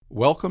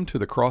Welcome to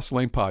the Cross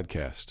Lane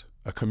Podcast,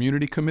 a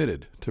community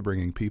committed to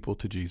bringing people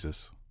to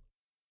Jesus.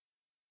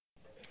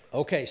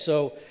 Okay,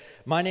 so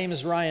my name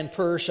is Ryan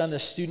Persh. I'm the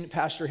student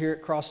pastor here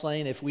at Cross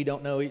Lane. If we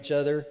don't know each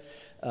other,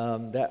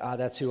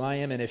 that's who I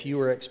am. And if you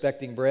were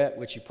expecting Brett,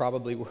 which you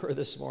probably were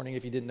this morning,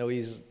 if you didn't know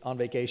he's on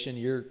vacation,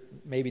 you're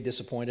maybe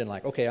disappointed and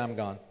like, okay, I'm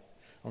gone.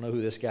 I don't know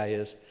who this guy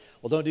is.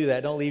 Well, don't do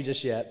that. Don't leave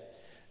just yet.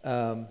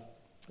 So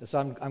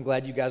I'm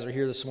glad you guys are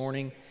here this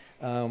morning.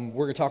 We're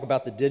going to talk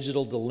about the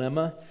digital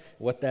dilemma,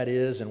 what that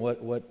is, and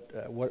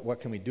what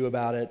can we do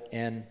about it.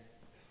 And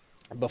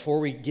before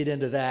we get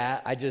into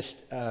that,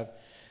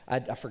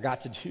 I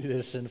forgot to do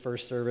this in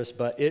first service,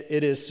 but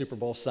it is Super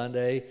Bowl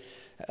Sunday.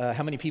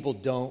 How many people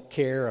don't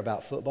care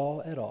about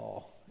football at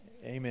all?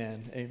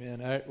 Amen.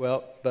 All right,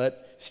 well,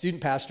 but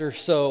student pastor,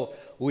 so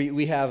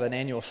we have an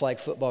annual flag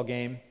football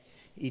game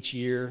each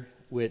year,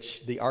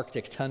 which the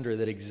Arctic tundra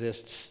that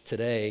exists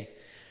today,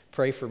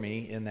 pray for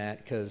me in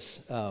that because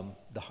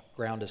the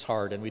ground is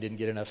hard and we didn't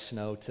get enough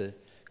snow to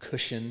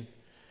cushion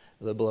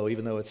the blow.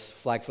 Even though it's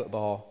flag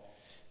football,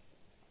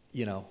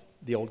 you know,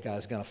 the old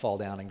guy's going to fall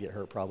down and get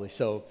hurt probably.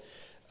 So,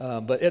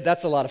 but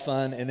that's a lot of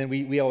fun. And then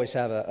we always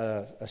have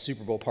a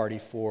Super Bowl party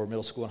for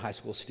middle school and high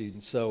school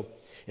students. So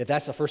if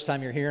that's the first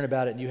time you're hearing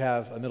about it and you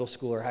have a middle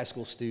school or high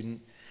school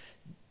student,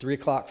 3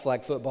 o'clock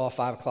flag football,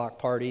 5 o'clock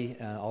party,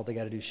 all they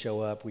got to do is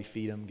show up. We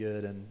feed them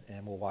good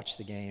and we'll watch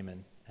the game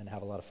and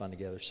have a lot of fun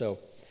together. So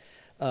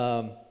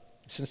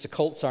since the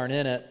Colts aren't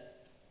in it,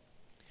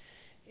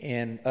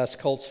 and us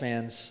Colts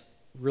fans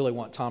really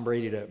want Tom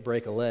Brady to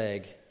break a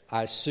leg,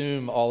 I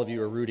assume all of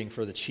you are rooting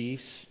for the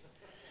Chiefs.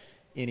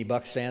 Any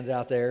Bucs fans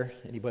out there?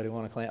 Anybody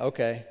want to claim?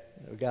 Okay,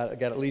 we got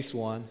at least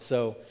one.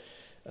 So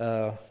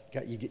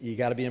you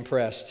got to be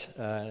impressed.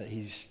 Okay,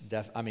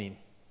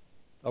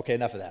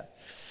 enough of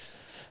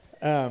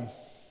that.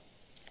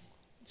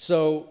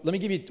 So let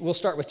me we'll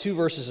start with 2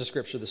 verses of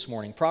Scripture this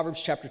morning.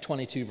 Proverbs chapter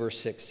 22, verse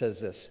 6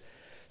 says this: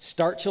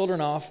 "Start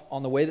children off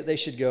on the way that they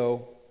should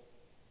go,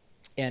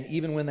 and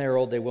even when they are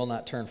old, they will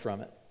not turn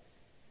from it."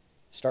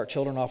 Start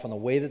children off on the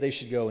way that they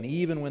should go, and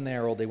even when they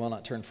are old, they will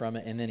not turn from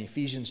it. And then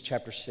Ephesians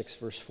chapter 6,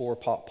 verse 4,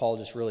 Paul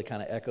just really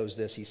kind of echoes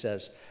this. He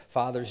says,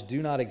 "Fathers,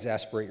 do not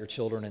exasperate your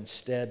children.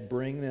 Instead,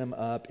 bring them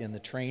up in the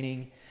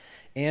training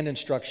and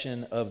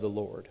instruction of the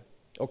Lord."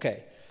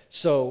 Okay,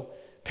 so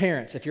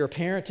parents, if you're a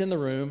parent in the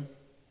room,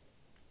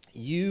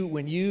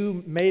 when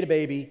you made a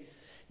baby,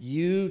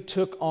 you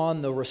took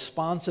on the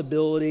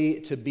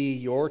responsibility to be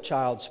your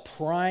child's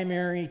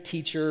primary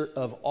teacher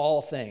of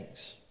all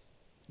things.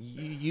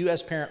 You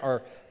as parent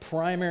are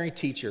primary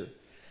teacher.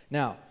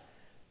 Now,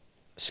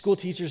 school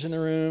teachers in the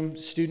room,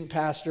 student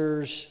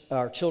pastors,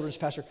 our children's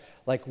pastor,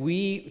 like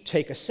we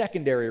take a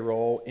secondary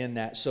role in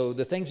that. So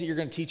the things that you're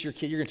going to teach your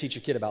kid, you're going to teach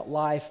your kid about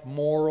life,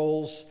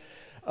 morals,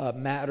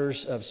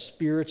 matters of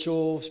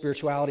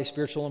spirituality,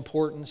 spiritual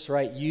importance,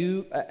 right?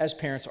 You as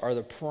parents are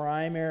the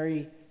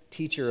primary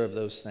teacher of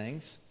those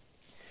things.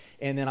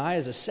 And then I,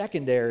 as a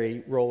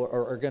secondary role,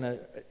 are going to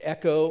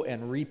echo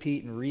and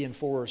repeat and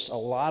reinforce a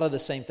lot of the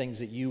same things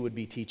that you would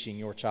be teaching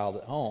your child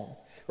at home,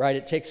 right?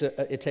 It takes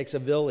a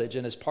village,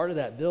 and as part of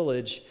that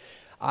village,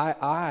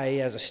 I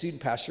as a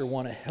student pastor,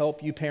 want to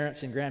help you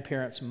parents and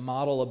grandparents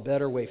model a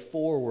better way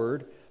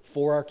forward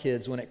for our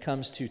kids when it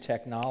comes to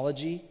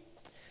technology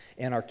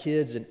and our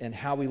kids and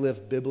how we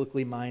live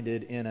biblically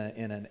minded in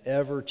an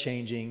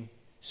ever-changing,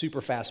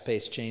 super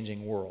fast-paced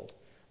changing world,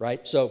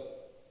 right? So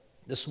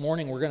this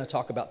morning, we're going to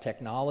talk about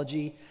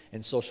technology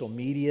and social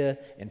media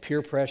and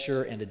peer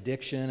pressure and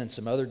addiction and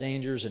some other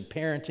dangers and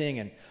parenting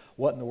and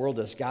what in the world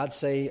does God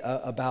say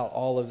about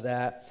all of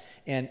that.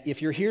 And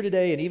if you're here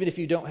today, and even if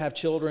you don't have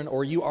children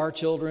or you are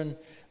children,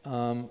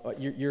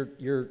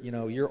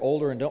 you're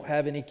older and don't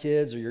have any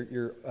kids,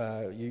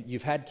 or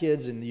you've had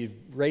kids and you've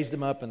raised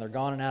them up and they're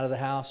gone and out of the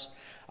house,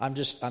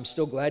 I'm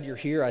still glad you're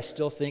here. I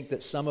still think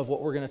that some of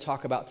what we're going to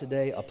talk about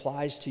today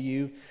applies to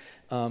you.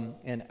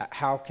 And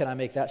how can I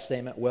make that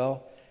statement?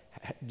 Well,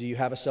 do you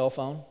have a cell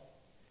phone?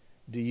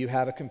 Do you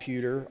have a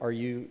computer? Are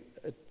you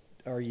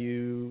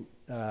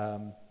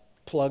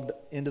plugged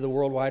into the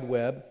World Wide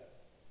Web?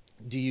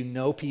 Do you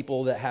know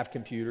people that have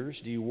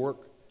computers? Do you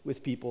work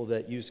with people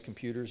that use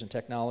computers and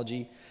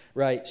technology?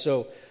 Right.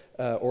 So,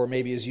 or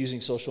maybe is using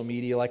social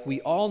media. Like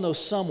we all know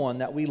someone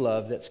that we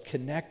love that's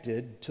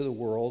connected to the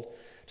world,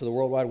 to the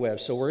World Wide Web.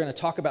 So we're going to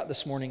talk about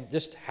this morning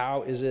just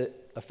how is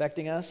it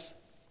affecting us.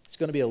 It's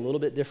going to be a little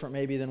bit different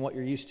maybe than what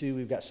you're used to.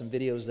 We've got some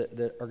videos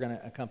that are going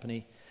to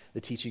accompany the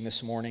teaching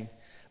this morning.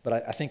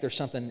 But I think there's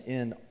something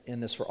in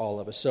this for all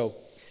of us. So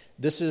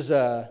this is,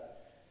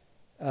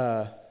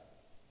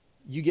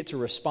 you get to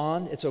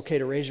respond. It's okay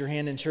to raise your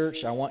hand in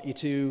church. I want you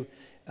to,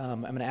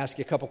 I'm going to ask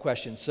you a couple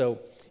questions. So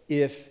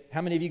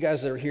how many of you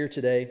guys that are here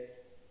today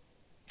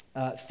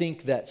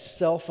think that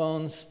cell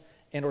phones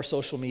and or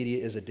social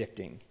media is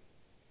addicting?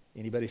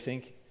 Anybody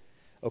think?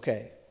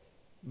 Okay,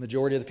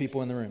 majority of the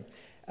people in the room.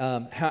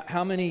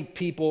 How many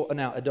people,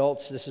 now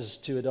adults, this is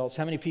to adults,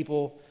 how many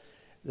people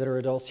that are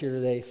adults here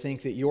today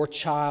think that your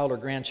child or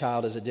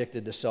grandchild is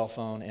addicted to cell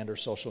phone and or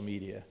social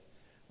media?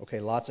 Okay,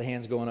 lots of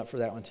hands going up for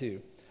that one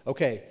too.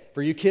 Okay,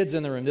 for you kids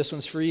in the room, this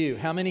one's for you.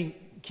 How many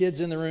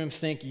kids in the room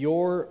think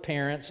your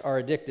parents are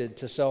addicted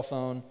to cell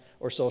phone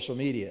or social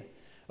media?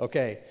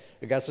 Okay,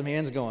 we got some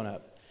hands going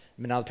up.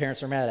 I mean, now the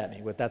parents are mad at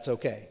me, but that's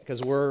okay, because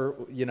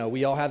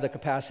we all have the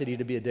capacity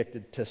to be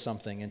addicted to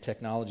something, and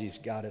technology's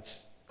got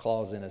its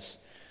claws in us,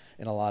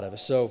 in a lot of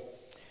us. So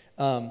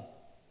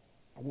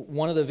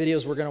one of the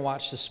videos we're going to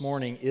watch this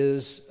morning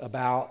is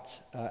about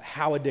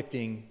how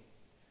addicting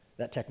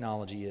that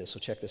technology is. So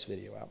check this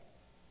video out.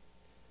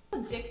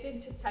 Addicted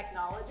to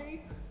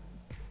technology?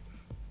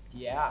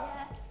 Yeah.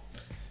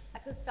 I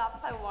could stop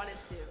if I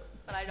wanted to,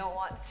 but I don't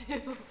want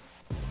to.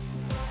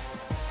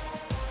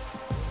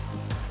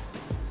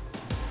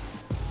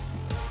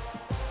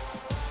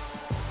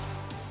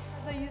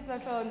 I use my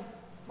phone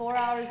 4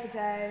 hours a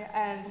day,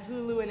 and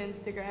Hulu and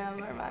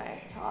Instagram are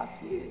my top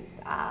used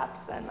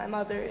apps, and my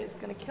mother is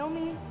gonna kill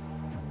me.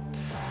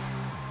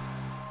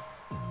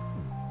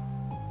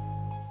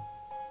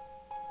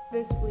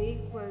 This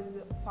week was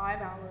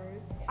 5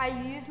 hours. I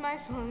use my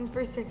phone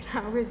for 6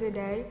 hours a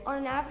day. On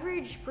an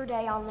average per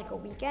day on like a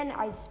weekend,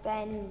 I'd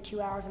spend 2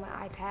 hours on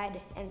my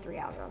iPad and 3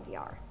 hours on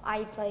VR.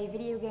 I play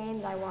video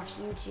games, I watch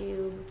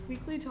YouTube.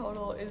 Weekly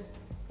total is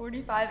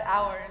 45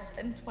 hours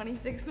and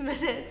 26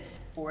 minutes.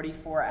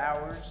 44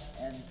 hours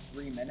and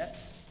 3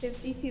 minutes.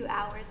 52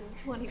 hours and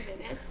 20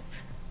 minutes.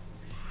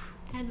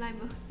 And my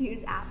most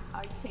used apps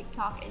are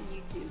TikTok and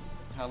YouTube.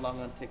 How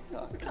long on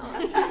TikTok?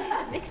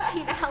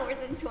 16 hours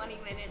and 20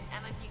 minutes,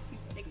 and on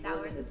YouTube 6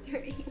 hours and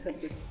 30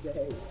 minutes.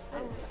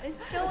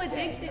 It's so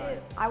addictive.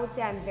 I would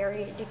say I'm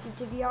very addicted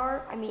to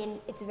VR. I mean,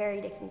 it's a very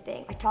addicting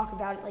thing. I talk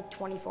about it like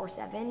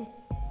 24/7.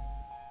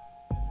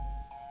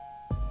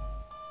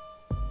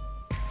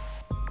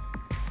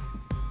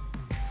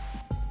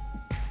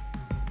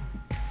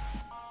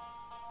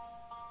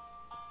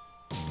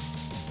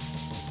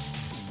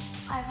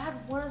 I've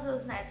had one of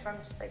those nights where I'm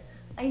just like,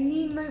 I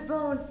need my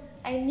phone.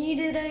 I need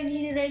it, I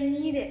need it, I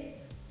need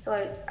it. So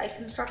I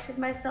constructed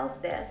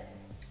myself this.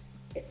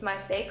 It's my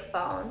fake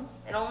phone.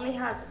 It only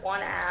has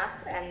one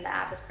app, and the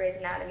app is Grey's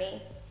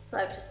Anatomy. So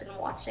I've just been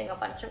watching a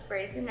bunch of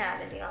Grey's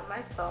Anatomy on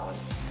my phone.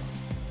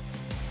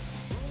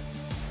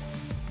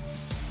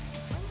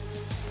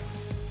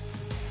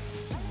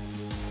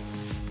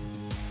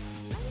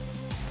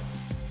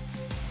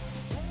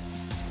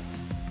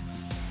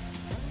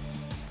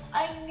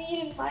 I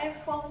needed my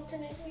phone to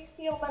make me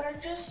feel better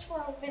just for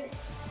a minute.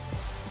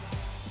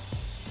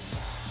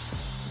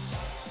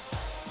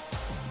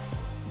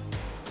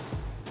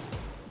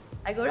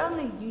 I go down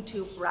the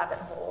YouTube rabbit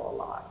hole a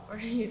lot, where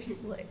you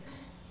just like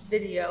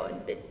video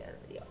and video and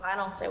video. I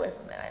don't stay away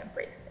from it, I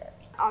embrace it.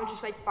 I'll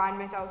just like find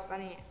myself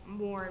spending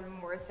more and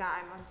more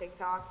time on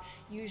TikTok,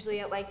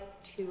 usually at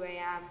like 2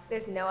 a.m.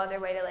 There's no other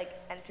way to like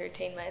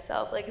entertain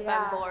myself. Like if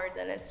Yeah. I'm bored,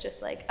 then it's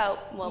just like, oh,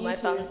 well, my YouTube.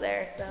 phone's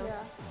there, so.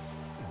 Yeah.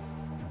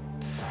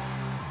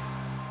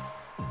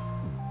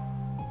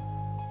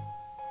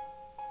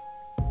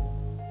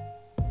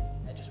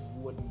 I just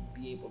wouldn't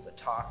be able to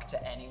talk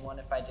to anyone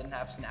if I didn't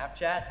have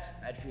Snapchat.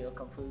 I'd feel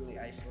completely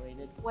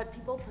isolated. What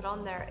people put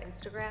on their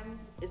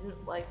Instagrams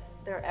isn't like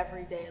their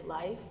everyday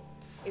life.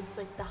 It's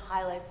like the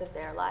highlights of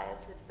their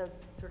lives. It's the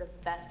sort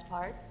of best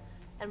parts.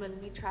 And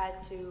when we try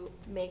to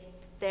make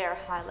their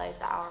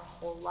highlights our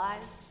whole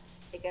lives,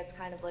 it gets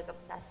kind of like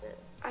obsessive.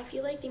 I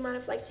feel like the amount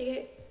of likes you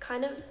get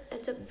kind of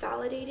ends up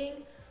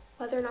validating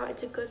whether or not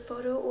it's a good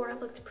photo or it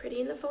looked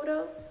pretty in the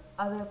photo.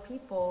 Other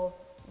people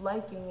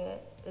liking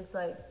it is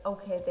like,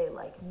 okay, they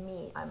like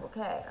me. I'm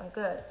okay, I'm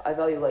good. I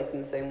value likes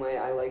in the same way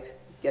I like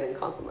getting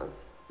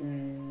compliments.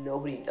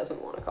 Nobody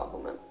doesn't want a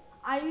compliment.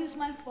 I use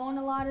my phone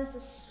a lot as a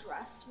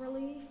stress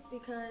relief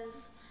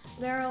because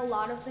there are a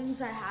lot of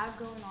things I have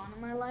going on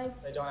in my life.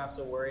 I don't have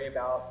to worry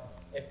about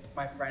if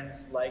my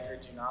friends like or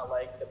do not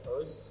like the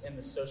posts and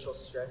the social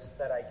stress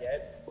that I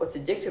get. What's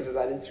addictive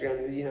about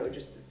Instagram is,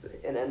 just it's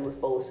an endless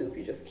bowl of soup.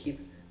 You just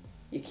keep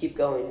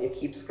going, you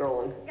keep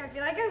scrolling. I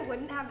feel like I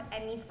wouldn't have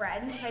any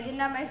friends if I didn't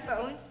have my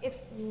phone.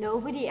 If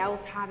nobody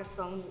else had a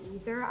phone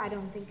either, I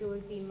don't think it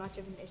would be much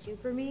of an issue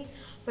for me.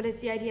 But it's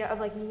the idea of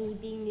like me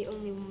being the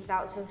only one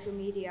without social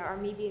media or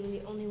me being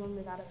the only one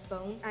without a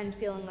phone and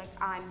feeling like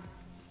I'm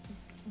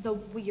the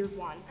weird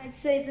one. I'd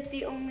say that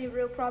the only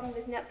real problem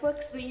is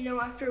Netflix. But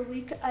after a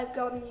week, I've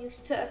gotten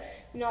used to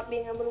not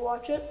being able to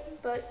watch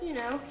it. But I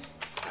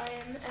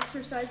am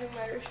exercising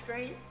my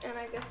restraint, and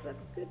I guess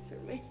that's good for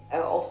me. I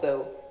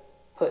also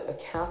put a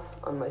cap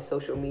on my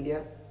social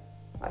media.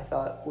 I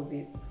thought would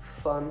be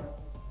fun,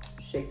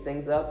 shake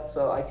things up,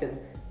 so I can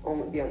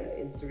only be on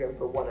Instagram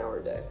for 1 hour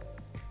a day.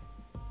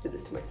 Do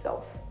this to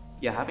myself.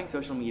 Yeah, having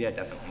social media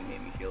definitely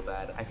made me feel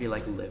bad. I feel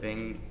like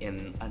living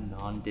in a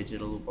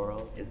non-digital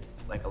world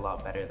is like a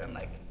lot better than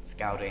like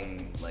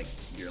scouting like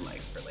your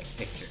life for like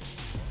pictures.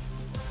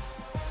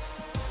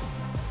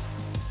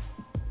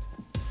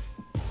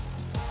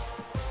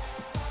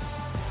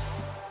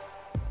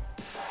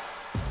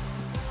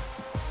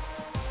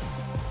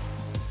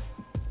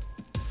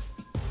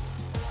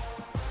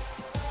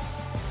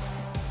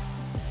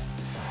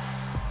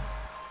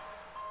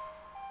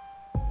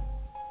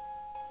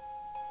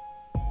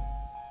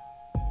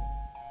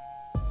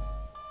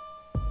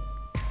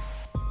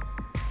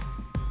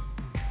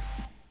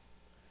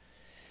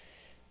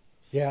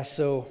 Yeah,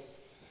 so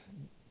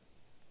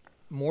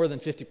more than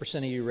 50%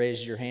 of you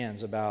raised your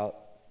hands about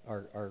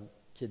our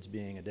kids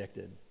being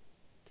addicted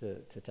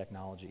to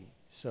technology.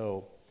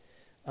 So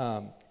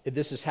if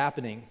this is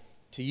happening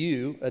to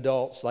you,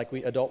 adults, like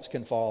adults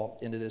can fall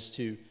into this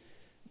too,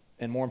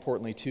 and more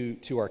importantly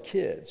to our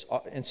kids.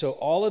 And so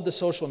all of the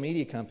social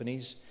media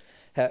companies,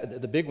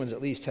 the big ones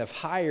at least, have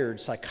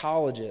hired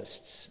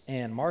psychologists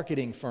and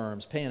marketing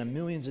firms paying them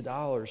millions of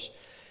dollars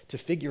to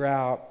figure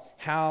out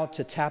how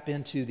to tap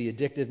into the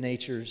addictive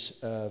natures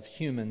of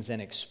humans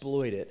and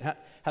exploit it.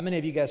 How many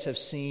of you guys have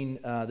seen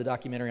the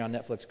documentary on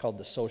Netflix called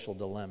The Social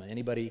Dilemma?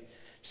 Anybody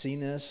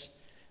seen this?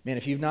 Man,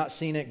 if you've not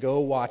seen it,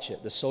 go watch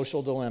it. The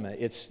Social Dilemma.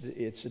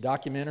 It's a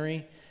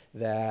documentary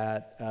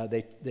that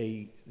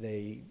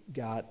they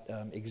got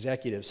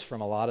executives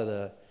from a lot of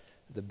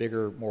the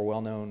bigger, more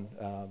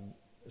well-known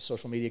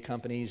social media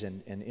companies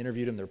and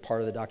interviewed them. They're part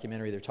of the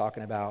documentary. They're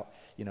talking about,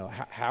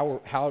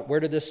 where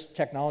did this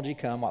technology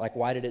come? Like,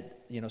 why did it,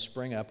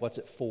 spring up? What's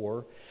it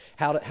for?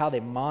 How they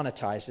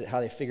monetized it,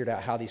 how they figured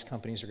out how these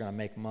companies are going to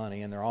make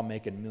money, and they're all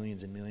making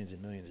millions and millions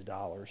and millions of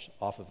dollars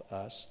off of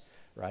us,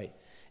 right?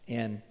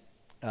 And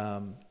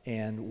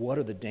what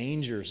are the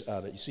dangers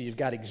of it? So you've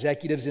got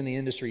executives in the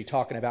industry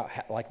talking about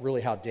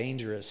really how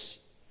dangerous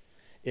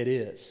it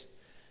is.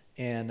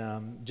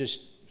 And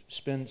just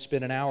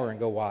spend an hour and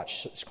go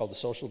watch. It's called The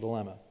Social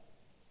Dilemma.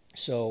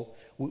 So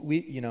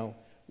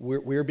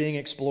we're being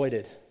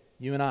exploited,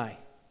 you and I,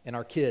 and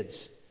our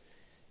kids,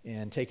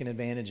 and taken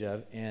advantage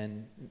of.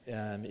 And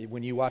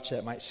when you watch that,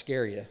 it might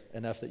scare you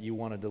enough that you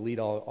want to delete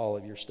all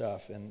of your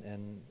stuff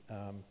and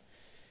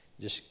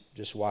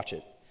just watch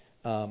it.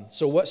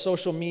 So what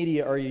social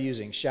media are you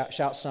using?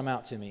 Shout some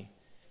out to me.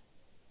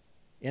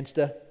 Instagram's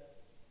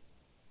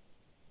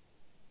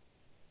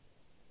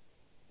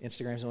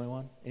the only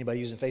one?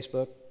 Anybody using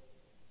Facebook?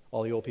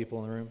 All the old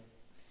people in the room?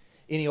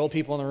 Any old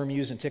people in the room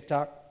using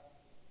TikTok?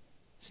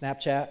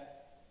 Snapchat?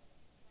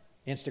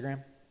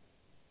 Instagram?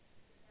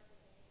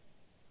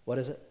 What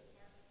is it?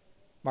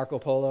 Marco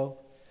Polo?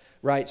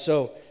 Right,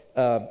 so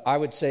I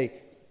would say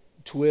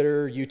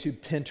Twitter,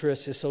 YouTube,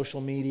 Pinterest is social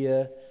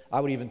media.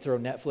 I would even throw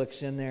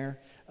Netflix in there.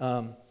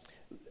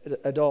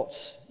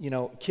 Adults,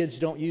 kids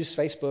don't use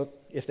Facebook.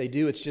 If they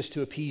do, it's just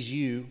to appease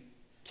you.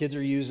 Kids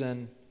are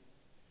using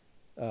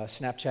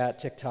Snapchat,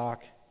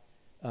 TikTok,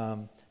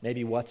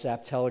 maybe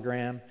WhatsApp,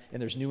 Telegram,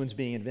 and there's new ones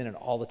being invented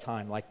all the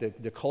time. Like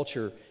the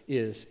culture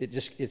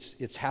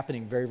it's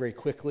happening very, very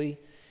quickly,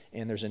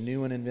 and there's a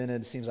new one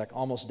invented, it seems like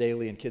almost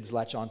daily, and kids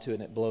latch onto it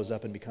and it blows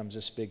up and becomes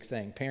this big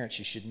thing. Parents,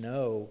 you should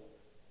know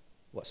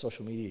what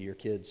social media your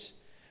kids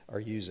are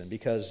using,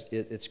 because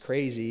it's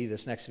crazy.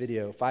 This next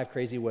video, 5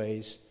 crazy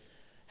ways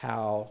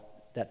how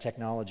that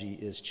technology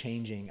is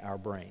changing our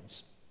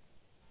brains.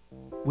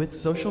 With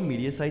social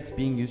media sites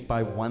being used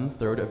by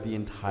 1/3 of the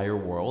entire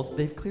world,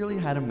 they've clearly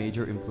had a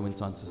major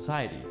influence on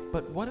society.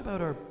 But what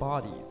about our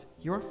bodies?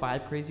 Here are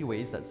 5 crazy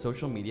ways that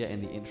social media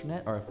and the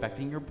internet are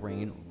affecting your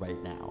brain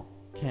right now.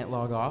 Can't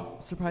log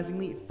off?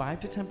 Surprisingly, 5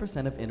 to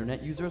 10% of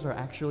internet users are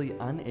actually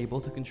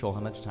unable to control how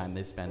much time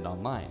they spend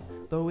online.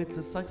 Though it's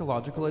a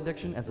psychological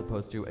addiction as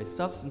opposed to a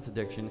substance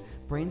addiction,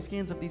 brain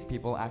scans of these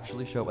people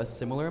actually show a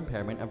similar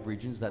impairment of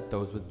regions that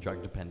those with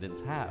drug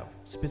dependence have.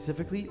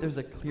 Specifically, there's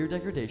a clear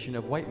degradation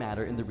of white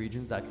matter in the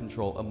regions that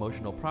control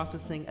emotional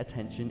processing,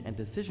 attention, and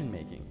decision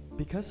making.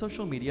 Because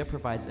social media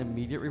provides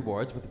immediate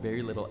rewards with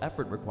very little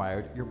effort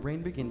required, your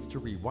brain begins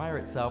to rewire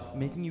itself,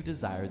 making you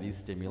desire these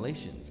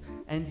stimulations,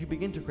 and you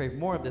begin to crave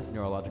more of this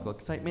neurological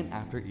excitement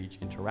after each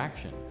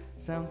interaction.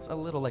 Sounds a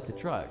little like a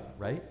drug,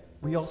 right?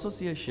 We also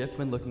see a shift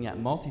when looking at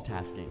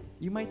multitasking.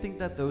 You might think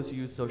that those who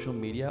use social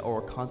media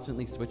or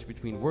constantly switch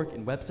between work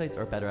and websites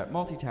are better at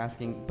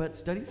multitasking, but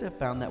studies have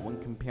found that when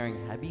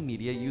comparing heavy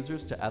media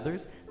users to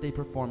others, they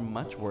perform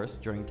much worse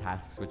during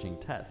task switching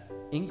tests.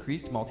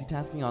 Increased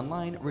multitasking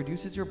online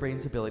reduces your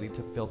brain's ability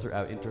to filter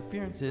out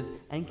interferences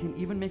and can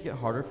even make it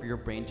harder for your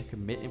brain to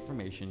commit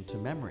information to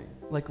memory.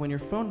 Like when your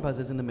phone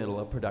buzzes in the middle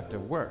of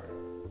productive work.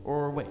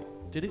 Or wait,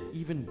 did it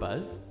even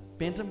buzz?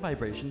 Phantom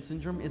vibration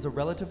syndrome is a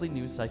relatively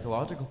new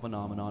psychological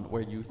phenomenon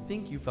where you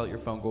think you felt your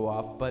phone go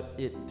off, but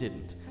it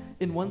didn't.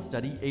 In one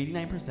study,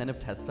 89% of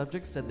test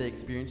subjects said they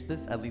experienced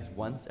this at least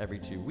once every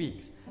 2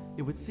 weeks.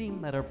 It would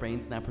seem that our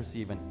brains now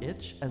perceive an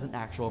itch as an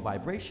actual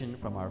vibration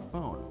from our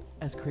phone.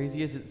 As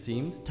crazy as it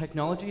seems,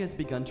 technology has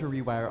begun to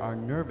rewire our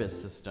nervous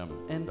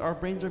system, and our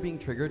brains are being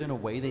triggered in a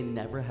way they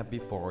never have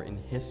before in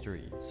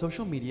history.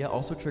 Social media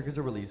also triggers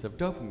a release of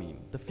dopamine,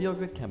 the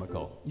feel-good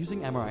chemical.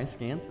 Using MRI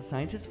scans,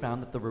 scientists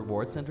found that the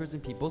reward centers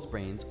in people's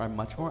brains are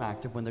much more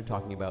active when they're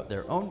talking about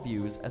their own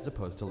views as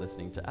opposed to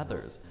listening to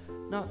others.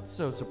 Not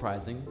so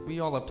surprising,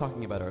 we all love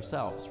talking about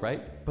ourselves,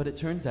 right? But it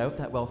turns out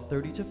that while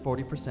 30 to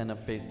 40% of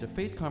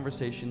face-to-face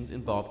conversations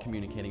involve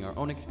communicating our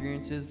own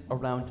experiences,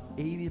 around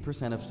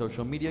 80% of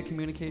social media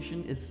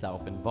communication is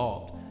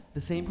self-involved. The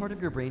same part of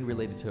your brain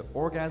related to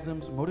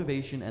orgasms,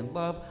 motivation, and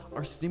love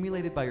are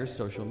stimulated by your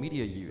social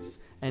media use,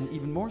 and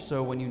even more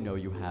so when you know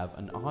you have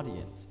an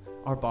audience.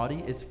 Our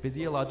body is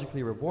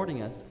physiologically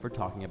rewarding us for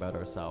talking about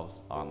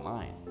ourselves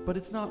online. But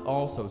it's not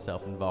all so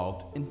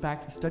self-involved. In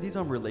fact, studies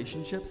on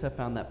relationships have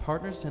found that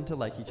partners tend to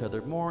like each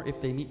other more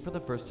if they meet for the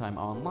first time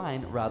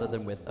online rather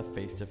than with a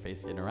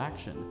face-to-face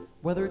interaction.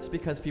 Whether it's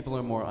because people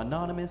are more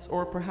anonymous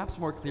or perhaps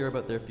more clear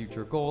about their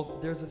future goals,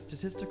 there's a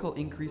statistical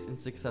increase in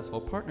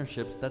successful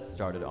partnerships that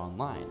started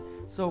online.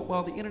 So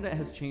while the internet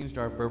has changed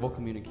our verbal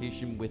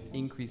communication with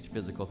increased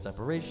physical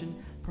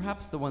separation,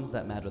 perhaps the ones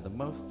that matter the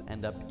most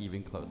end up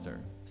even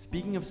closer.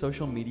 Speaking of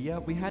social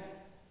media,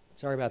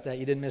 Sorry about that.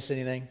 You didn't miss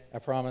anything, I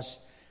promise.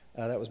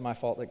 That was my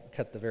fault that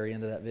cut the very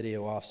end of that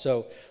video off.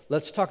 So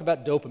let's talk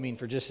about dopamine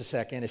for just a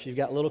second. If you've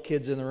got little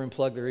kids in the room,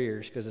 plug their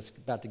ears because it's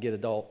about to get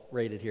adult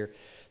rated here.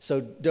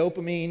 So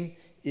dopamine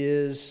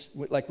is,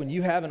 like when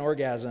you have an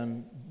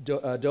orgasm,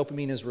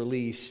 dopamine is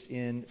released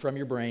from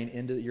your brain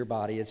into your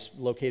body. It's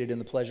located in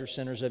the pleasure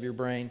centers of your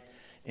brain,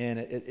 and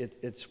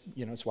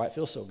it's why it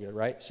feels so good,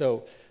 right?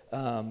 So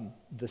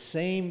the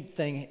same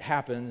thing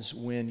happens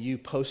when you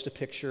post a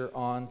picture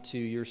onto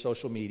your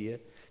social media,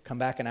 come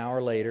back an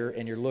hour later,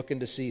 and you're looking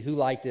to see who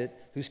liked it,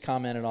 who's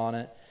commented on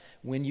it.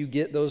 When you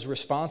get those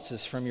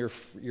responses from your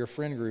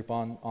friend group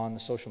on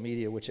social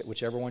media,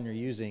 whichever one you're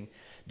using,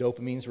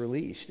 dopamine's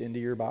released into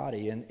your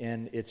body,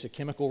 and it's a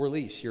chemical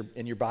release.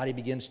 Your body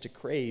begins to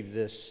crave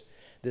this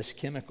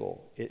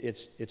chemical.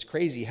 It's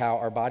crazy how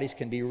our bodies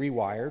can be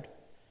rewired,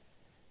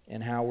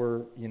 and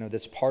how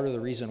that's part of the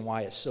reason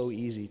why it's so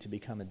easy to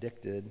become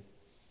addicted.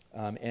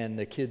 And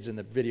the kids in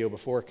the video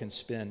before can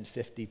spend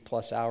 50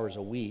 plus hours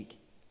a week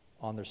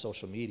on their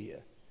social media,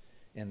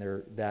 and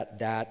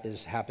that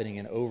is happening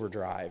in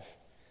overdrive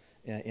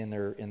in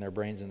their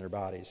brains and their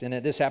bodies. And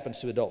this happens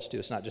to adults too.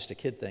 It's not just a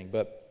kid thing.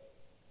 But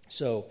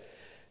so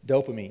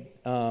dopamine.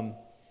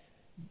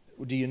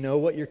 Do you know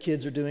what your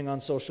kids are doing on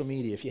social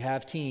media? If you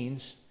have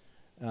teens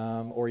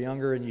or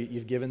younger and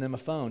you've given them a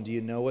phone, do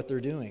you know what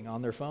they're doing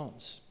on their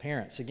phones?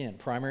 Parents, again,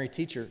 primary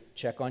teacher,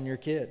 check on your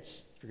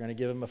kids. If you're going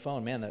to give them a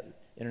phone, man, the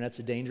internet's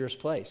a dangerous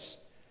place,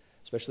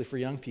 especially for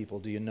young people.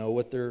 Do you know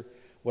what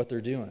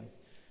they're doing?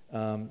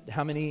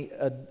 How many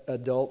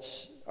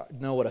adults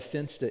know what a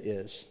Finsta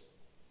is?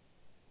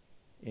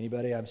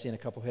 Anybody? I'm seeing a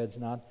couple heads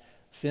nod.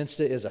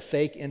 Finsta is a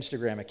fake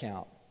Instagram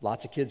account.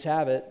 Lots of kids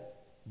have it,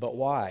 but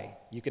why?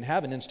 You can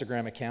have an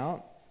Instagram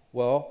account,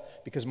 well,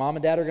 because mom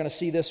and dad are going to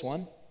see this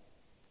one,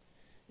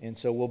 and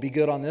so we'll be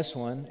good on this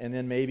one, and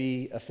then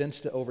maybe a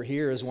Finsta over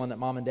here is one that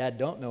mom and dad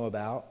don't know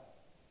about,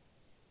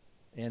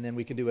 and then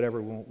we can do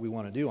whatever we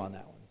want to do on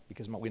that one,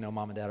 because we know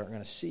mom and dad aren't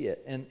going to see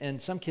it.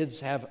 And some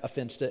kids have a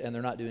Finsta and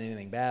they're not doing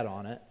anything bad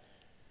on it,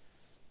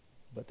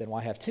 but then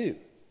why have two?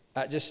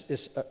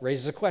 It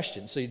raises a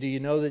question. So do you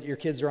know that your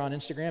kids are on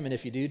Instagram? And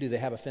if you do they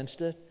have a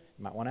Finsta?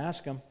 You might want to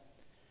ask them.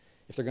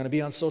 If they're going to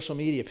be on social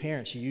media,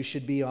 parents, you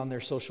should be on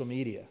their social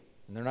media.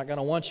 And they're not going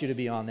to want you to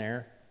be on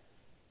there,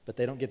 but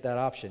they don't get that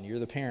option. You're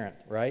the parent,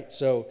 right?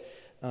 So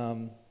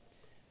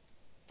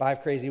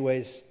 5 crazy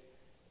ways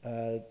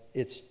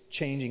it's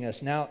changing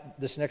us. Now,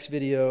 this next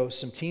video,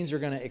 some teens are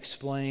going to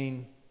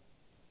explain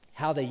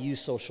how they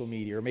use social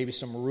media, or maybe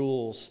some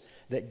rules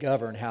that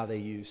govern how they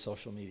use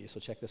social media. So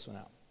check this one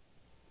out.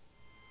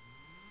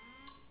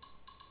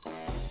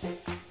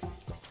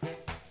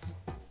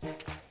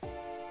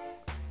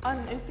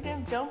 On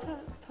Instagram, don't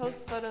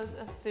post photos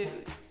of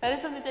food. That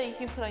is something that you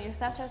can put on your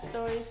Snapchat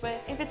stories,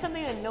 but if it's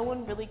something that no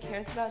one really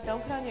cares about,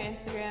 don't put it on your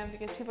Instagram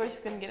because people are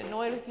just going to get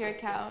annoyed with your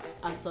account.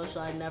 On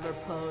social, I never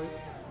post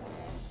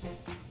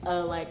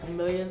like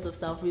millions of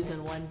selfies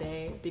in one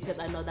day because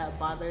I know that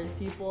bothers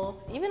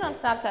people. Even on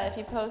Snapchat, if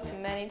you post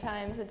many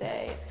times a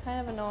day, it's kind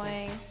of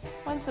annoying.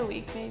 Once a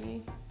week,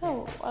 maybe.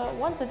 No,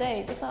 once a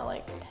day, just not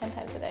like 10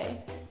 times a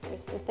day.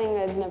 It's the thing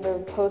I'd never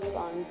post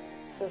on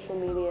social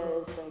media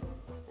is like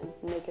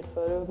a naked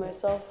photo of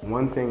myself.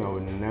 One thing I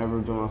would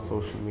never do on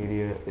social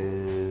media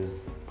is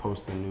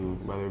post a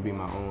nude, whether it be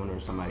my own or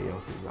somebody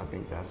else's. I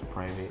think that's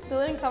private.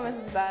 Deleting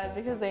comments is bad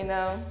because they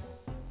know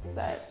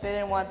that they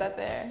didn't want that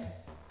there.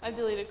 I've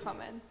deleted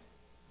comments.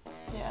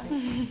 Yeah,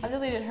 I've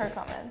deleted her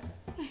comments.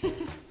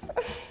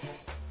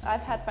 I've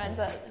had friends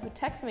who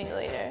text me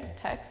later,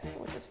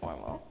 which is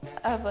formal,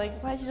 of like,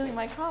 why'd you delete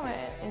my comment?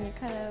 And you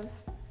kind of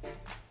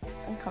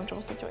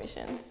uncomfortable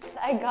situation.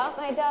 I got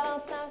my dad on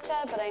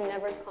Snapchat, but I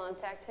never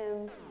contact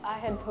him. I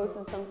had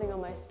posted something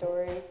on my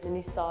story, and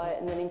he saw it,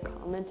 and then he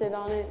commented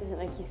on it, and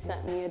like he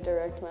sent me a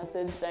direct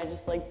message, and I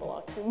just like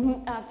blocked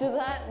him after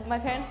that. My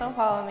parents don't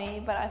follow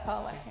me, but I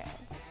follow my parents.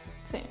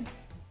 Same.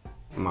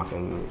 My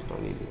family members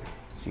don't need to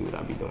see what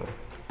I be doing.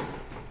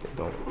 They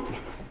don't.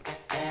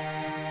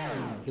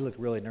 He looked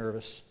really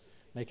nervous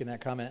making that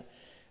comment.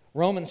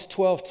 Romans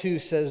 12:2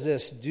 says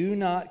this, "Do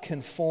not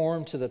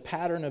conform to the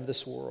pattern of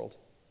this world,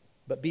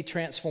 but be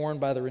transformed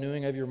by the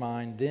renewing of your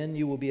mind. Then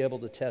you will be able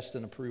to test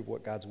and approve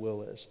what God's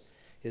will is,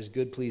 his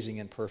good, pleasing,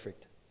 and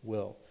perfect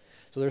will."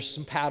 So there's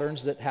some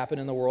patterns that happen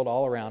in the world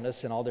all around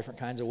us in all different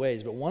kinds of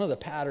ways. But one of the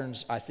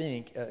patterns, I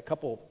think, a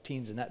couple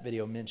teens in that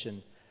video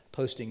mentioned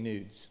posting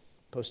nudes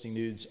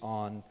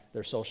on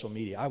their social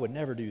media. I would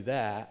never do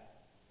that.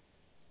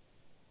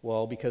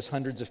 Well, because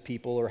hundreds of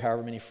people or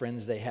however many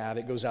friends they have,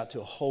 it goes out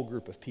to a whole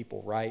group of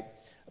people, right?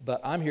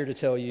 But I'm here to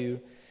tell you,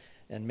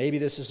 and maybe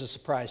this is a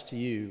surprise to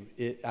you,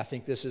 I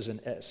think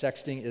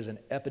sexting is an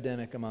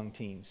epidemic among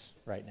teens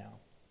right now.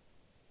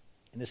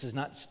 And this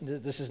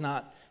is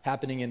not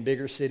happening in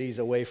bigger cities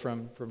away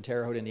from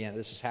Terre Haute, Indiana.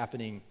 This is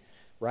happening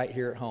right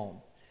here at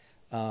home.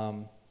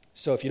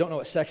 So if you don't know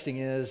what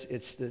sexting is,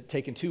 it's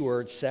taking two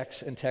words,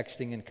 sex and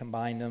texting, and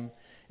combined them.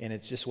 And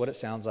it's just what it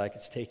sounds like.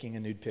 It's taking a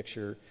nude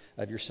picture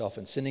of yourself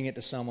and sending it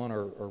to someone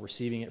or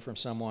receiving it from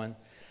someone.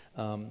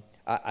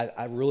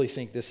 I really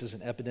think this is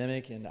an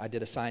epidemic, and I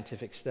did a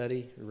scientific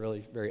study,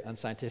 really very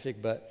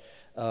unscientific, but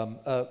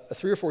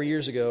 3 or 4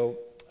 years ago,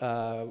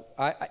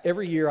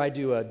 every year I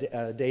do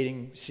a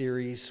dating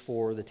series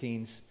for the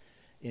teens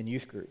in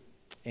youth group.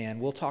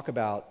 And we'll talk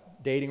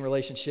about dating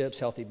relationships,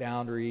 healthy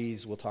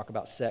boundaries. We'll talk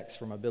about sex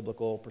from a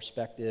biblical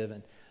perspective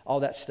and all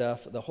that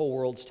stuff. The whole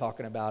world's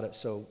talking about it,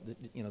 so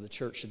the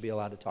church should be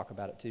allowed to talk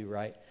about it too,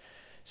 right?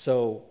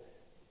 So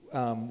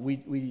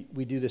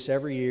we do this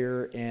every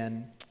year,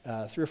 and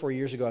 3 or 4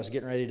 years ago I was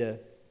getting ready to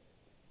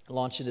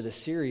launch into this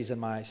series,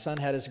 and my son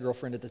had his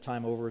girlfriend at the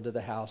time over to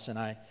the house, and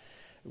I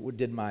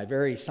did my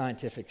very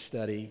scientific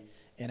study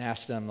and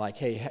asked them, like,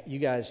 hey, you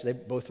guys, they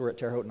both were at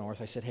Terre Haute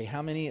North. I said, hey,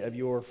 how many of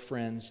your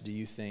friends do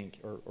you think,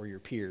 or your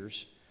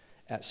peers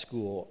at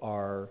school,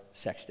 are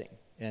sexting?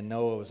 And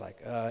Noah was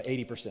like,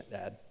 80%,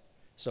 Dad.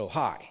 So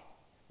high,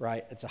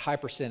 right? It's a high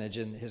percentage.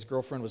 And his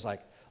girlfriend was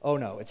like, oh,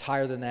 no, it's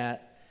higher than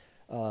that.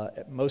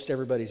 Most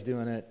everybody's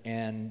doing it.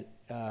 And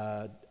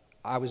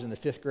I was in the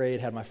 5th grade,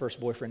 had my first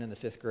boyfriend in the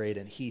 5th grade,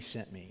 and he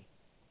sent me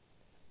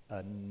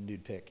a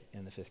nude pic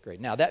in the 5th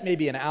grade. Now, that may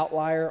be an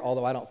outlier,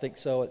 although I don't think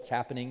so. It's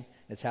happening.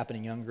 It's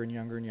happening younger and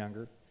younger and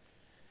younger.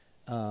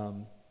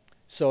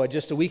 So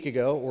just a week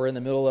ago, we're in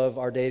the middle of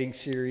our dating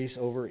series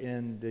over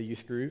in the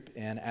youth group,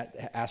 and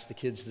asked the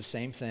kids the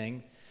same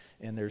thing.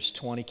 And there's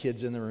 20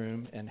 kids in the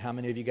room. And how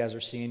many of you guys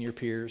are seeing your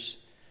peers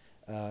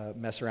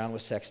mess around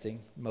with sexting?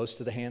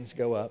 Most of the hands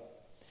go up.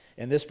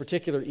 And this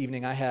particular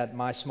evening, I had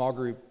my small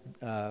group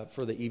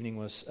for the evening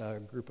was a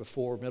group of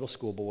 4 middle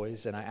school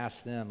boys, and I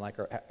asked them, like,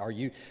 are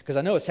you? Because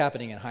I know it's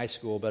happening in high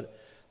school, but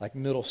like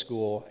middle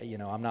school,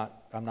 I'm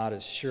not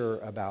as sure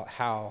about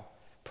how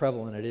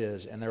prevalent it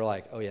is. And they're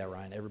like, oh yeah,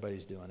 Ryan,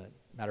 everybody's doing it.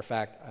 Matter of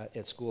fact,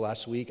 at school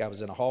last week, I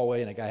was in a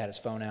hallway, and a guy had his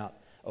phone out,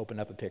 opened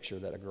up a picture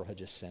that a girl had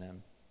just sent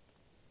him.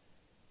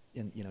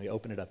 He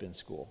opened it up in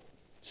school.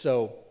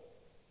 So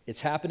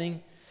it's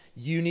happening.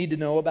 You need to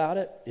know about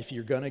it. If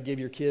you're going to give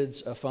your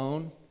kids a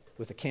phone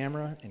with a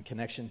camera and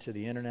connection to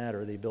the internet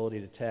or the ability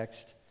to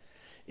text,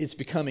 it's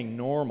becoming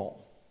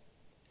normal,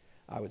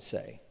 I would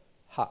say.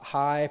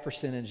 High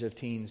percentage of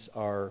teens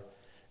are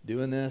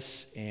doing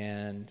this,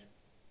 and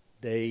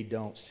they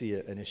don't see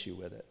an issue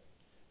with it,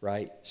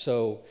 right?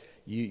 So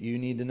you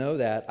need to know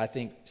that. I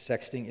think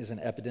sexting is an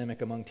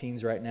epidemic among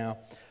teens right now.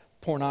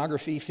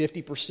 Pornography,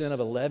 50%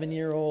 of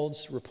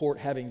 11-year-olds report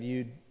having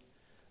viewed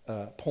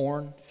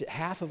porn.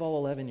 Half of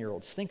all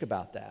 11-year-olds. Think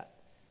about that.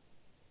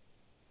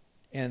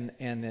 And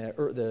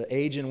the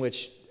age in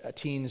which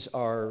teens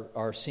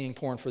are seeing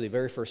porn for the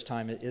very first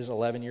time is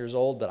 11 years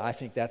old, but I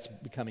think that's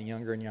becoming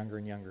younger and younger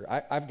and younger.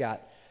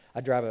 I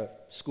drive a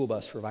school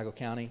bus for Vigo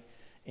County,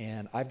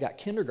 and I've got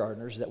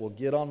kindergartners that will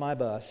get on my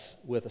bus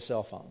with a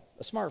cell phone,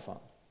 a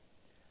smartphone.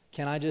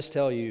 Can I just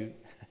tell you,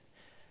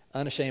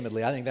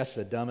 unashamedly, I think that's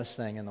the dumbest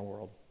thing in the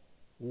world.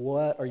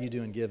 What are you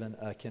doing giving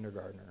a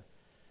kindergartner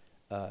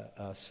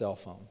a cell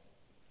phone?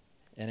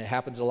 And it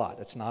happens a lot.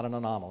 It's not an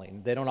anomaly.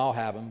 They don't all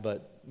have them,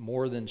 but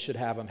more than should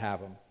have them have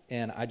them.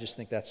 And I just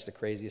think that's the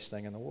craziest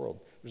thing in the world.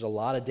 There's a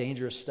lot of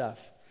dangerous stuff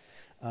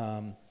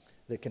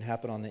that can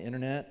happen on the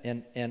internet.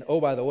 And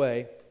oh, by the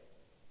way,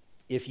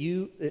 if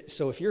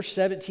you're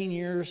 17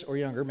 years or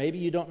younger, maybe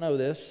you don't know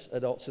this,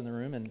 adults in the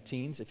room and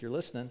teens, if you're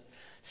listening,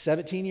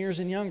 17 years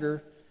and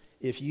younger,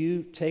 if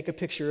you take a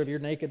picture of your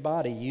naked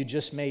body, you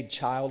just made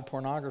child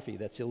pornography.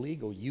 That's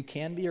illegal. You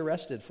can be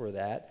arrested for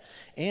that.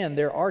 And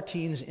there are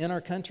teens in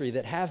our country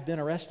that have been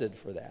arrested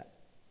for that,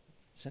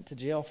 sent to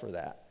jail for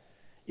that.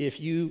 If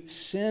you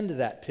send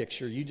that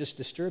picture, you just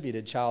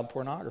distributed child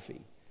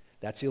pornography.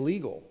 That's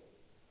illegal.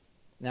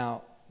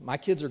 Now, my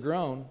kids are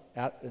grown,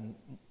 and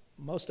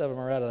most of them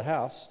are out of the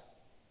house.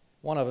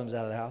 One of them's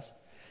out of the house.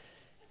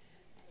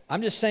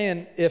 I'm just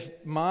saying, if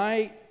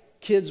my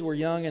kids were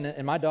young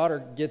and my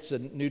daughter gets a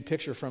nude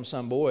picture from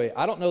some boy,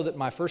 I don't know that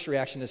my first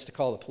reaction is to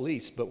call the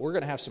police, but we're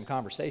going to have some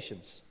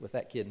conversations with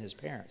that kid and his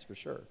parents for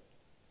sure.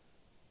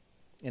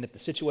 And if the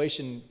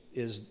situation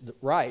is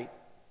right,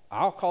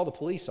 I'll call the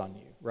police on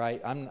you,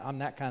 right? I'm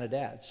that kind of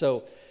dad.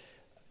 So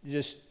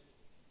just,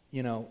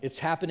 it's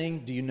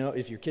happening. Do you know,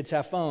 if your kids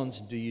have phones,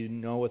 do you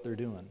know what they're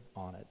doing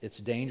on it? It's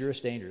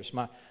dangerous.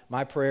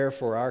 My prayer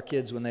for our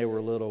kids when they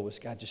were little was,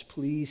 God, just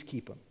please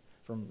keep them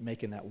from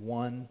making that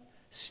one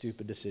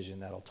stupid decision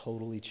that'll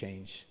totally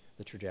change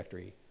the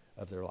trajectory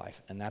of their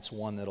life. And that's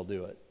one that'll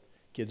do it.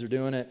 Kids are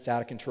doing it. It's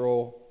out of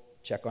control.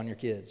 Check on your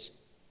kids.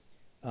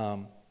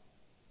 What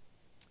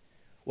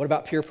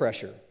about peer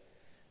pressure?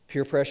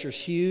 Peer pressure is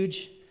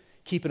huge.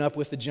 Keeping up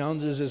with the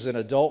Joneses is an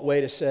adult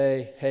way to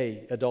say,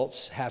 hey,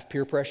 adults have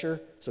peer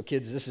pressure. So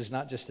kids, this is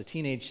not just a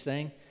teenage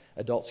thing.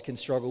 Adults can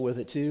struggle with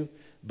it too.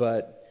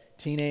 But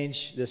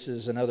teenage, this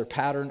is another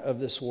pattern of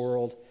this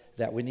world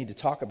that we need to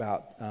talk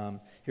about.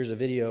 Here's a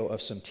video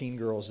of some teen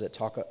girls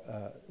that are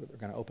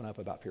going to open up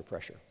about peer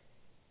pressure.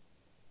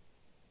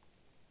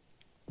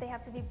 They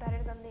have to be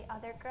better than the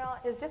other girl.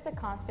 There's just a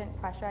constant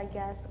pressure, I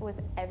guess, with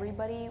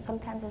everybody.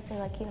 Sometimes they'll say,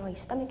 like, you know, your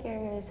stomach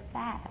area is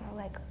fat. And I'm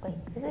like, wait,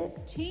 is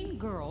it? Teen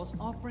girls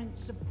offering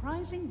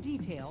surprising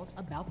details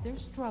about their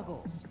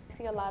struggles. I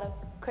see a lot of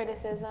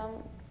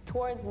criticism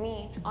towards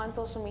me on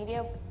social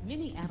media.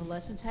 Many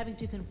adolescents having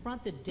to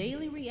confront the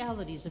daily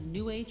realities of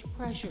new age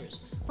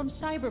pressures, from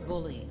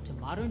cyberbullying to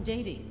modern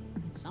dating.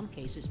 In some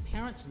cases,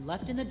 parents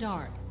left in the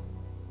dark.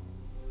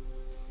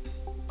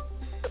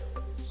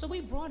 So we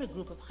brought a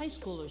group of high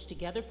schoolers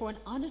together for an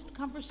honest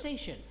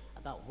conversation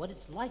about what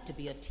it's like to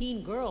be a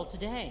teen girl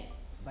today.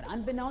 But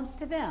unbeknownst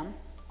to them,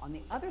 on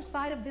the other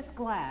side of this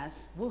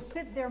glass will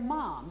sit their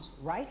moms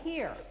right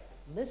here,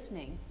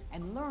 listening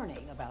and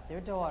learning about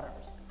their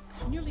daughters.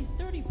 Nearly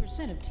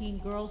 30% of teen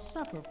girls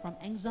suffer from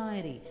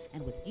anxiety,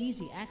 and with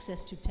easy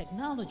access to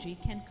technology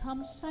can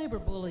come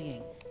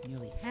cyberbullying.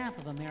 Nearly half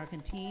of American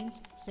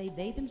teens say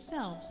they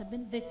themselves have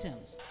been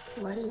victims.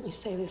 Why didn't you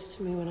say this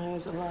to me when I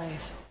was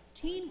alive?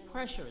 Teen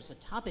pressure is a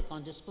topic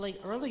on display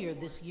earlier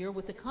this year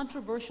with the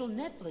controversial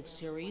Netflix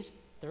series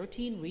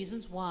 13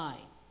 Reasons Why.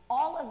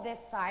 All of this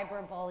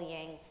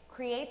cyberbullying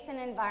creates an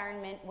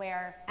environment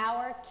where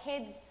our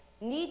kids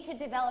need to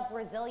develop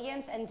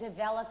resilience and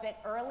develop it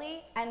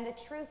early. And the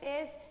truth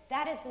is,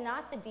 that is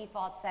not the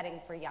default setting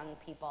for young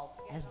people.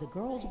 As the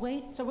girls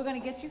wait, so we're going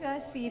to get you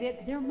guys seated.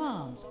 Their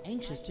moms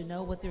anxious to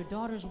know what their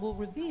daughters will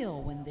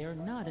reveal when they're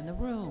not in the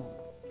room.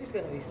 She's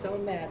going to be so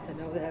mad to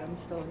know that I'm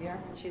still here.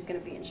 She's going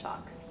to be in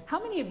shock.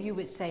 How many of you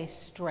would say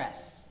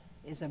stress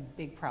is a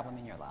big problem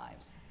in your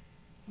lives?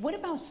 What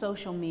about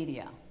social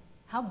media?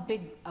 How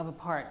big of a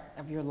part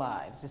of your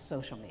lives is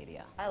social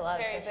media? I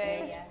love social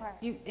media.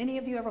 Do any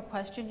of you ever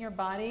question your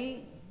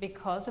body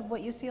because of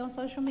what you see on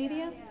social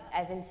media?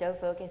 I've been so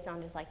focused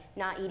on just like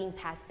not eating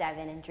past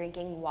 7 and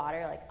drinking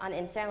water. Like on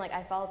Instagram, like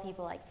I follow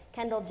people like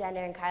Kendall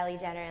Jenner and Kylie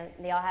Jenner, and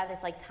they all have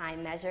this like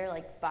time measure,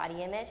 like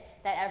body image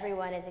that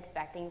everyone is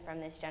expecting from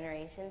this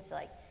generation. So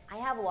like I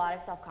have a lot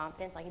of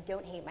self-confidence, like I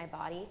don't hate my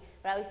body,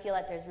 but I always feel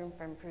that there's room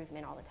for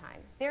improvement all the time.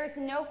 There's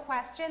no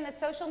question that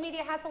social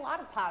media has a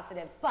lot of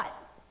positives, but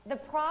the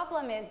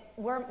problem is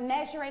we're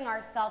measuring our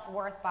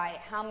self-worth by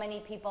how many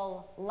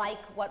people like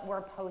what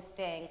we're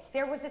posting.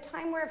 There was a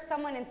time where if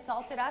someone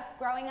insulted us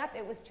growing up,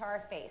 it was to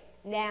our face.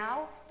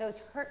 Now, those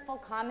hurtful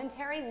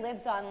commentary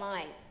lives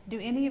online. Do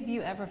any of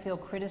you ever feel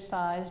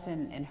criticized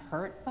and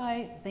hurt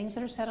by things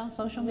that are said on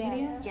social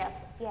media?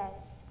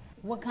 Yes.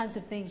 What kinds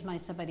of things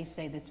might somebody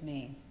say that's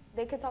mean?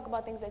 They could talk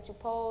about things that you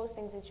post,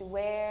 things that you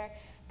wear,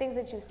 things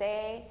that you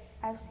say.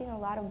 I've seen a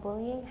lot of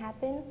bullying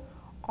happen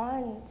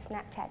on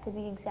Snapchat, to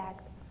be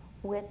exact,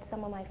 with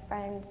some of my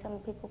friends, some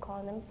people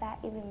calling them fat,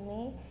 even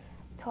me,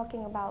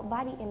 talking about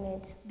body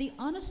image. The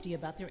honesty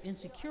about their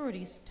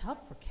insecurities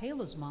tough for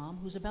Kayla's mom,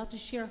 who's about to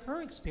share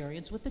her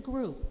experience with the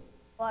group.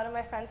 A lot of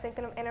my friends think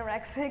that I'm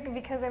anorexic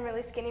because I'm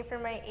really skinny for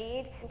my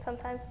age, and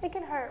sometimes it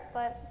can hurt,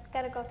 but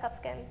gotta grow tough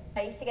skin.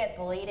 I used to get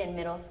bullied in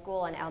middle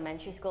school and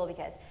elementary school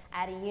because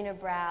I had a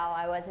unibrow,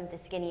 I wasn't the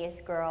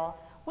skinniest girl.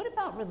 What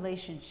about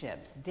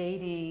relationships,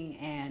 dating,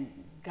 and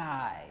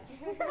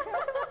guys?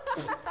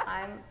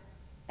 I'm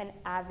an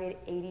avid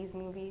 80s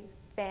movie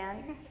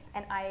fan,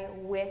 and I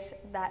wish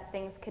that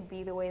things could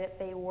be the way that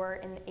they were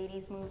in the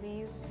 80s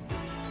movies.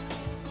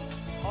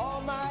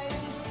 All my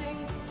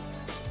instincts.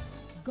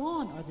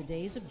 Gone are the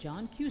days of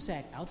John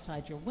Cusack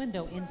outside your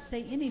window in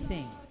Say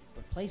Anything,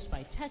 replaced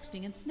by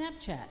texting and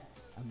Snapchat,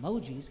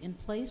 emojis in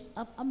place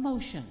of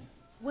emotion.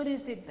 What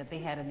is it that they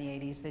had in the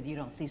 80s that you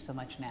don't see so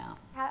much now?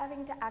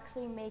 Having to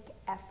actually make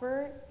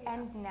effort,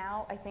 and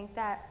now I think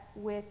that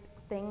with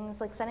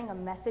things like sending a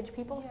message,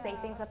 people say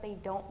things that they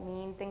don't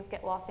mean, things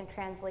get lost in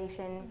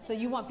translation. So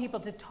you want people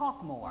to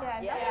talk more?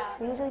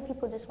 Usually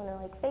people just want to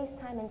like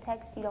FaceTime and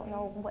text. You don't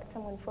know what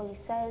someone fully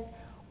says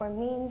or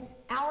means.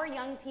 Our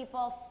young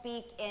people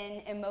speak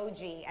in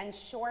emoji and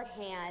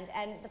shorthand,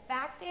 and the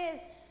fact is,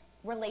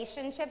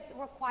 relationships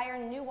require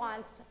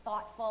nuanced,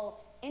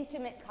 thoughtful,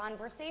 intimate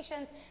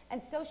conversations,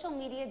 and social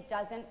media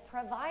doesn't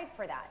provide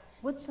for that.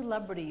 What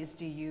celebrities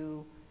do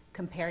you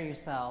compare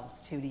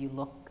yourselves to? Do you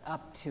look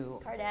up to?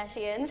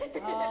 Kardashians.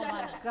 Oh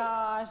my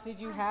gosh, did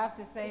you have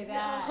to say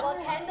that? Well,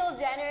 Kendall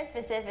Jenner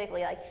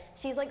specifically, like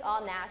she's like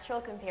all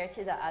natural compared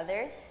to the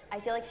others. I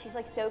feel like she's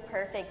like so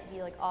perfect to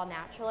be like all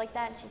natural like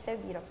that, and she's so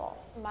beautiful.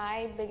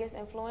 My biggest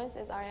influence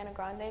is Ariana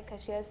Grande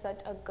because she has such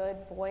a good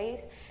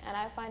voice, and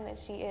I find that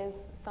she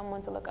is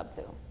someone to look up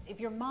to. If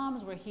your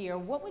moms were here,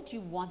 what would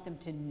you want them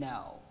to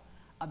know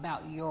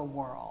about your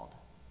world?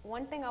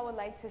 One thing I would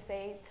like to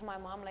say to my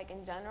mom, like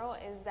in general,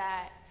 is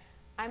that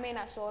I may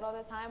not show it all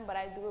the time, but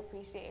I do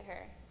appreciate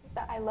her.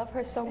 That I love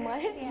her so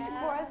much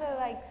for the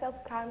like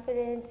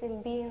self-confidence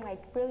and being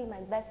like really my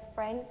best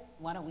friend.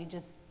 Why don't we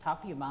just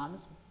talk to your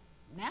moms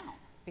now?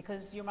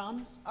 because your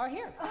moms are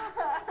here.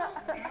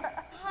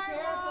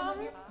 Hi,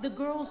 Mom. The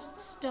girls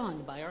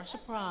stunned by our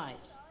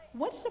surprise.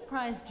 What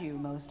surprised you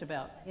most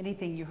about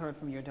anything you heard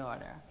from your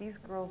daughter? These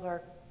girls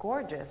are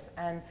gorgeous,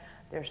 and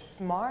they're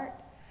smart,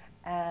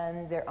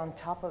 and they're on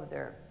top of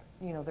their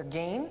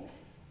game,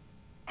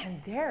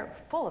 and they're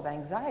full of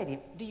anxiety.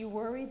 Do you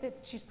worry that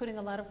she's putting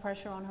a lot of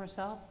pressure on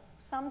herself?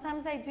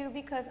 Sometimes I do,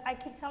 because I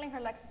keep telling her,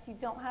 Lexus, you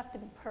don't have to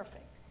be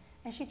perfect.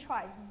 And she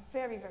tries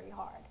very, very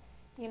hard.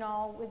 You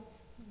know, with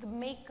the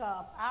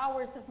makeup,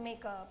 hours of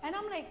makeup. And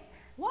I'm like,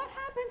 what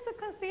happens to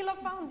concealer,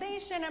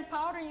 foundation, and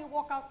powder? You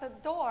walk out the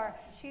door.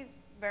 She's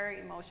very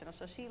emotional,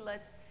 so she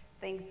lets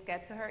things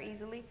get to her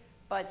easily,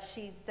 but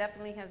she's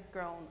definitely has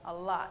grown a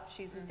lot.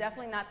 She's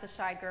definitely not the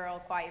shy girl,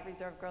 quiet,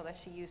 reserved girl that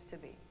she used to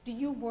be. Do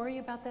you worry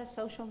about that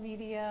social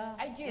media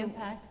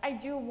impact? I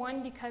do,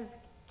 one, because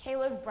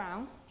Kayla's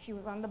brown. She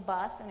was on the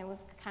bus, and it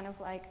was kind of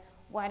like,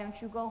 why don't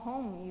you go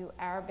home? You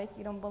Arabic,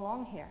 you don't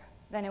belong here.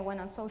 Then it went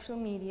on social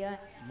media.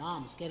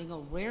 Moms getting a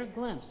rare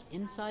glimpse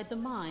inside the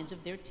minds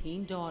of their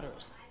teen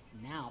daughters.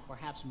 Now,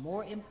 perhaps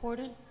more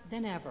important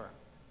than ever.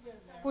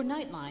 For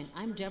Nightline,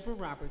 I'm Deborah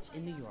Roberts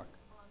in New York.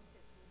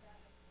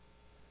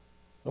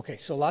 Okay,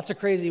 so lots of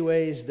crazy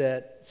ways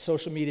that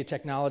social media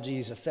technology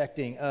is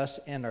affecting us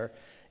and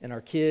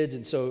our kids.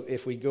 And so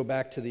if we go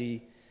back to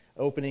the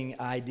opening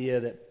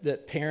idea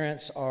that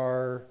parents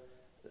are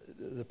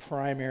the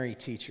primary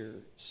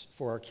teachers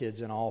for our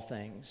kids in all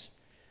things,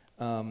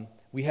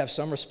 we have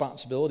some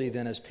responsibility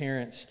then as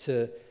parents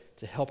to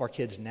help our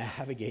kids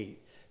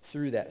navigate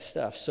through that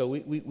stuff. So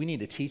we need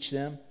to teach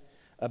them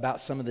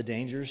about some of the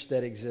dangers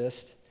that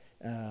exist,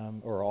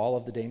 or all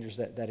of the dangers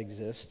that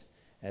exist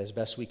as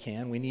best we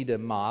can. We need to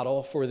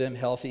model for them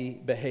healthy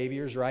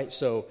behaviors, right?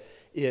 So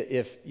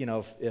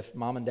if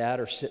mom and dad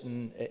are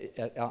sitting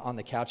on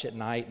the couch at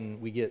night and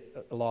we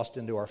get lost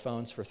into our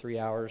phones for 3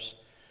 hours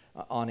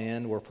on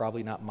end, we're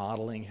probably not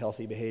modeling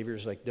healthy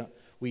behaviors. Like a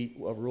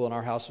rule in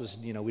our house was,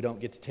 we don't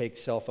get to take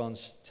cell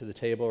phones to the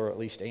table, or at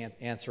least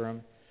answer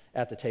them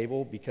at the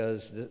table,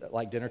 because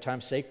like dinner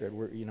time's sacred.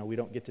 We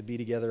don't get to be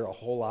together a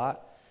whole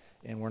lot,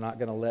 and we're not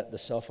going to let the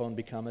cell phone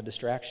become a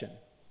distraction.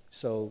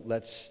 So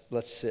let's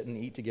sit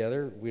and eat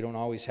together. We don't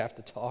always have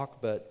to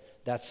talk, but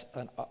that's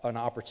an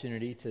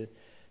opportunity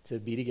to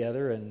be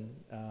together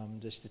and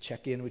just to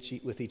check in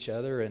with each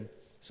other. And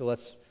so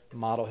let's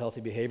model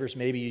healthy behaviors.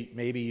 Maybe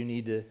you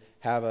need to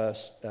have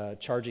a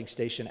charging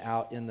station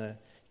out in the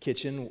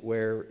kitchen,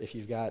 where if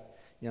you've got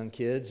young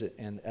kids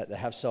and that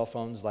have cell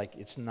phones, like,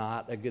 it's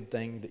not a good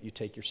thing that you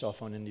take your cell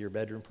phone into your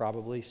bedroom,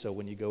 probably. So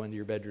when you go into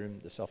your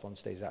bedroom, the cell phone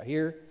stays out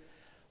here.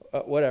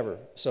 Whatever.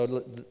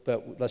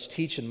 But let's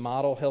teach and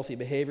model healthy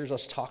behaviors.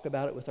 Let's talk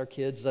about it with our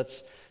kids.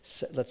 Let's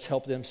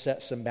help them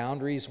set some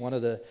boundaries. One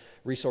of the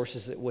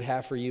resources that we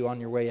have for you on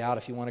your way out,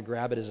 if you want to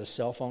grab it, is a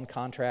cell phone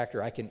contract,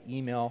 or I can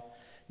email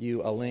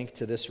you a link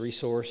to this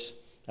resource.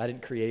 I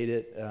didn't create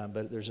it,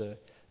 but there's a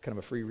kind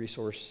of a free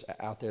resource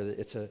out there.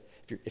 That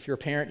if you're a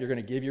parent, you're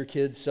going to give your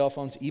kids cell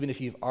phones. Even if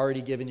you've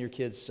already given your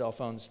kids cell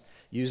phones,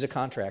 use a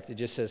contract. It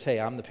just says, hey,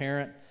 I'm the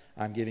parent.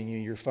 I'm giving you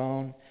your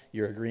phone.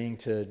 You're agreeing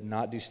to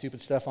not do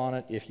stupid stuff on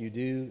it. If you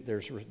do,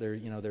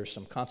 there's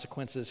some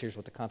consequences. Here's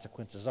what the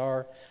consequences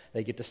are.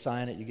 They get to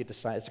sign it. You get to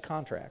sign it. It's a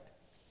contract.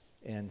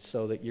 And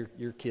so that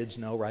your kids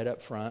know right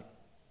up front,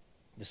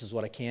 this is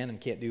what I can and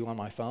can't do on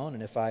my phone.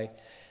 And if I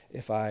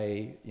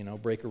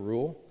break a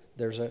rule,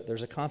 there's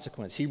a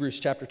consequence. Hebrews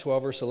chapter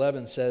 12, verse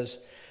 11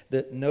 says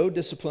that no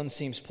discipline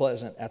seems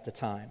pleasant at the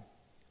time,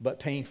 but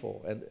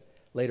painful. And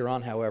later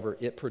on, however,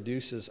 it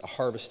produces a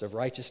harvest of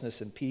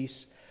righteousness and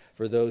peace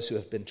for those who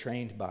have been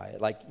trained by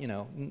it. Like,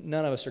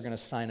 none of us are going to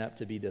sign up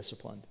to be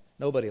disciplined.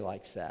 Nobody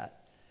likes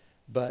that.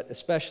 But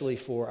especially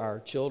for our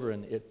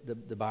children,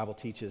 the Bible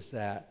teaches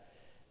that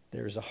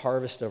there's a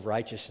harvest of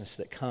righteousness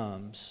that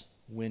comes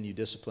when you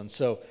discipline.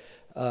 So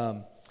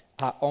I've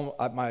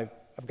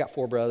got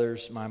 4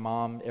 brothers. My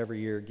mom every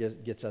year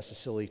gets us a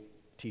silly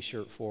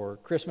T-shirt for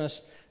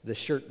Christmas. The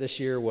shirt this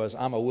year was,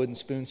 I'm a wooden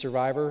spoon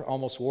survivor.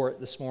 Almost wore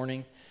it this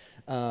morning.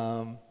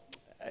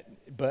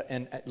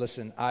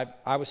 Listen,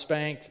 I was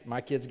spanked.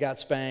 My kids got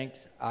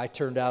spanked. I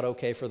turned out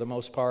okay for the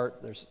most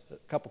part. There's a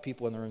couple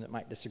people in the room that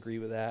might disagree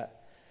with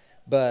that.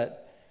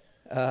 But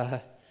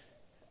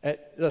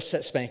let's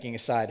set spanking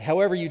aside.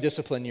 However you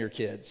discipline your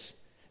kids.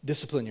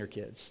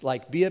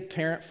 Like, be a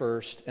parent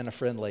first and a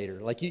friend later.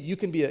 Like, you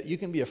can be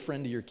a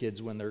friend to your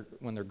kids when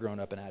they're grown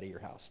up and out of your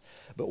house.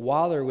 But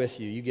while they're with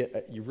you,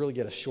 you really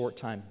get a short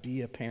time.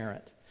 Be a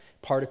parent.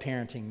 Part of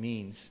parenting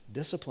means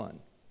discipline.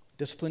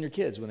 Discipline your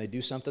kids when they do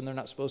something they're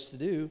not supposed to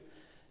do.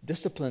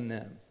 Discipline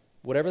them,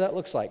 whatever that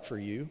looks like for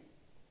you.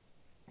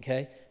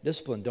 Okay,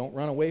 discipline. Don't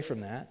run away from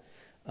that.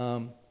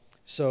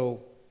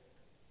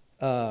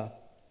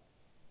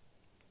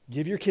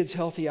 Give your kids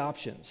healthy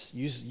options.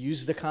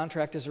 Use the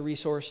contract as a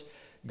resource.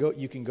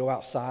 You can go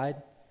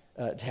outside.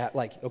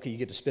 You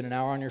get to spend an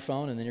hour on your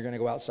phone, and then you're going to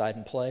go outside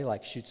and play,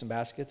 like shoot some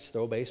baskets,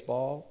 throw a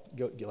baseball,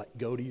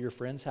 go to your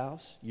friend's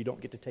house. You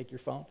don't get to take your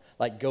phone.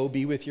 Like, go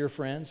be with your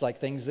friends, like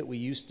things that we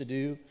used to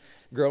do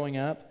growing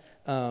up.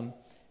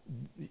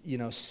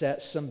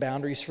 set some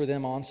boundaries for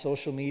them on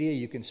social media.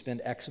 You can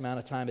spend X amount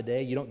of time a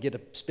day. You don't get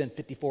to spend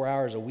 54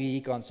 hours a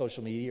week on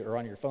social media or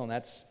on your phone.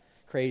 That's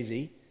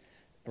crazy,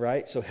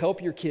 right? So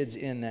help your kids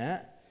in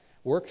that.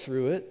 Work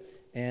through it.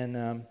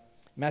 And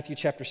Matthew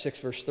chapter 6,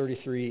 verse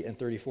 33 and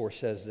 34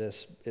 says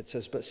this. It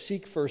says, "But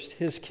seek first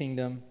his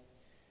kingdom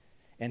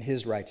and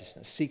his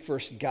righteousness." Seek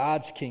first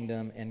God's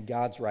kingdom and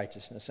God's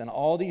righteousness, and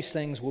all these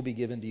things will be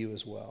given to you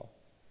as well.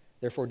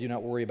 Therefore, do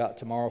not worry about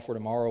tomorrow, for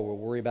tomorrow will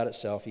worry about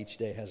itself. Each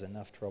day has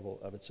enough trouble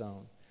of its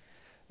own.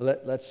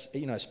 Let's,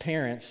 as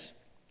parents,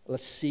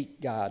 let's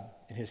seek God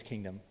and his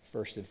kingdom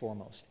first and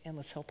foremost. And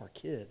let's help our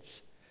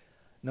kids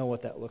know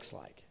what that looks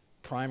like.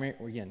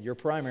 Again, your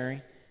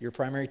primary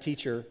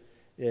teacher,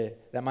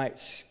 that might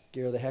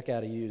scare the heck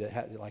out of you to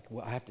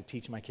I have to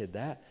teach my kid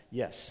that.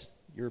 Yes,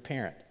 you're a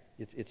parent.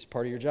 It's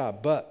part of your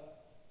job.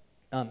 But,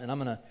 and I'm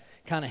going to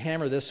kind of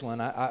hammer this one.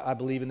 I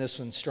believe in this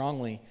one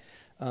strongly.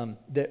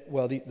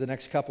 The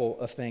next couple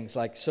of things,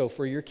 so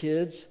for your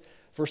kids,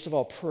 first of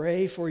all,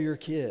 pray for your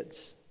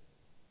kids.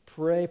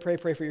 Pray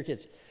for your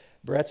kids.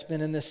 Brett's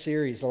been in this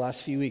series the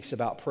last few weeks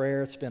about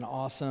prayer. It's been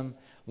awesome.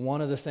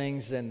 One of the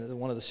things and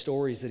one of the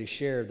stories that he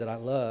shared that I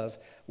love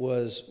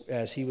was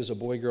as he was a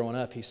boy growing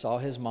up, he saw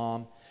his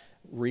mom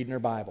reading her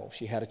Bible.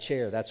 She had a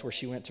chair. That's where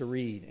she went to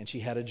read. And she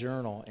had a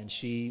journal. And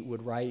she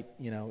would write,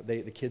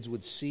 the kids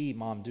would see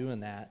mom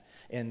doing that.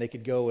 And they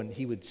could go and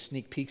he would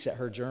sneak peeks at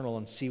her journal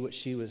and see what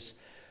she was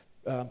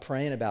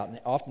praying about. And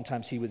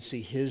oftentimes he would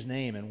see his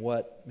name and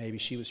what maybe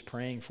she was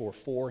praying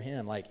for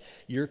him.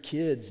 Your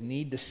kids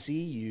need to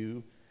see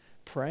you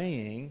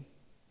praying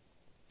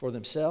for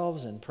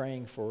themselves and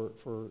praying for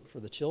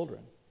the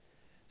children.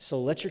 So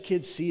let your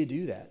kids see you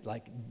do that.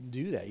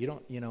 Do that. You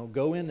don't,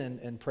 go in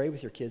and pray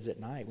with your kids at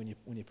night when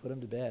you put them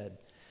to bed.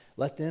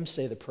 Let them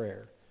say the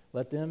prayer.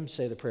 Let them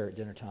say the prayer at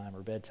dinner time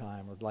or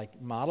bedtime, or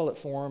model it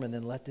for them and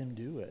then let them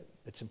do it.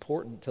 It's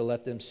important to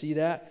let them see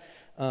that.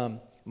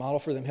 Model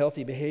for them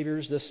healthy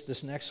behaviors.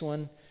 This next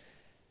one,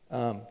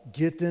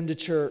 get them to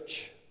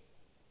church.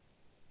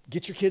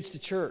 Get your kids to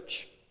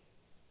church.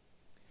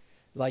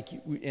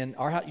 In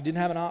our house, you didn't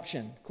have an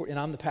option. And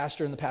I'm the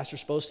pastor, and the pastor's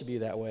supposed to be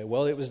that way.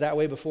 Well, it was that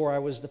way before I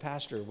was the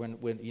pastor.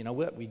 When you know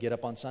what? We get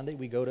up on Sunday,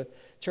 we go to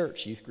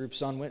church. Youth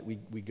groups on Wednesday,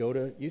 we go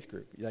to youth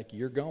group.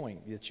 You're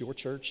going. It's your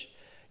church.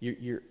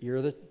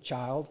 You're the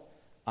child.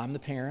 I'm the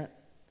parent.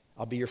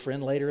 I'll be your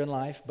friend later in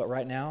life. But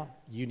right now,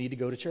 you need to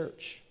go to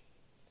church.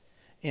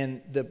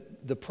 And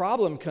the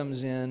problem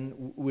comes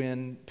in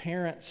when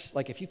parents,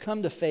 if you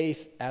come to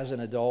faith as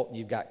an adult and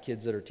you've got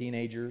kids that are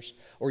teenagers,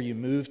 or you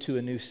move to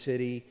a new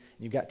city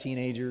and you've got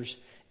teenagers,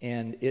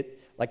 and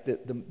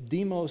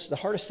the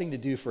hardest thing to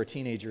do for a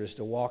teenager is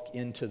to walk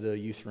into the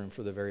youth room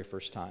for the very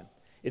first time.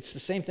 It's the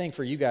same thing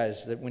for you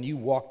guys that when you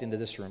walked into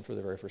this room for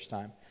the very first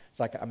time.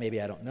 It's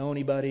maybe I don't know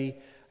anybody.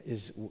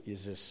 Is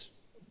this,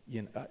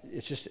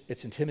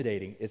 it's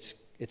intimidating.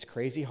 It's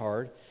crazy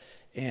hard.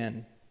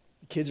 And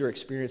kids are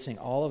experiencing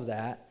all of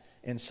that.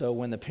 And so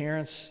when the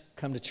parents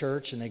come to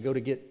church and they go to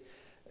get,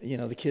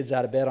 the kids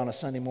out of bed on a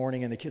Sunday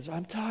morning, and the kids,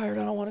 I'm tired,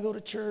 I don't want to go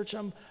to church,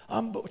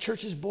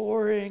 church is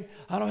boring,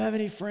 I don't have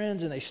any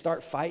friends, and they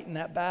start fighting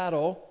that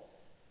battle.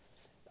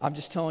 I'm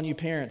just telling you,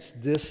 parents,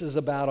 this is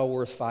a battle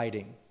worth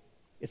fighting.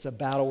 It's a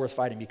battle worth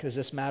fighting because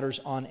this matters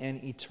on an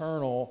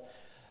eternal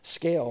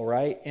scale,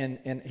 right?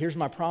 And here's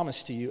my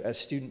promise to you as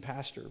student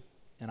pastor.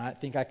 And I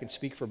think I can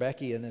speak for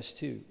Becky in this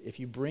too. If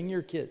you bring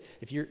your kid,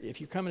 if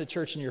you're coming to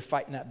church and you're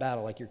fighting that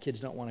battle like your kids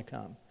don't want to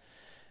come,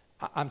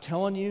 I'm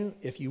telling you,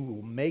 if you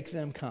will make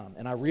them come,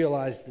 and I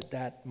realize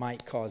that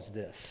might cause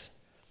this.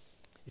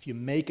 If you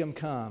make them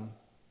come,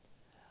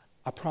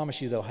 I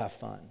promise you they'll have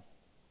fun.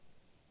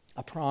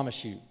 I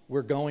promise you,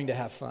 we're going to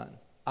have fun.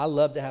 I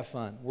love to have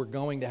fun. We're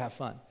going to have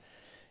fun.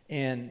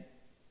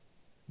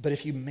 But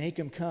if you make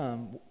them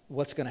come,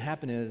 what's going to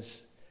happen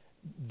is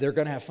they're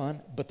going to have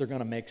fun, but they're going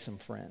to make some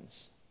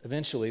friends.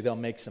 Eventually, they'll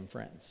make some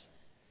friends.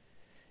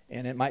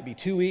 And it might be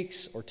 2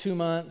 weeks or 2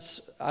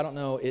 months. I don't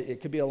know.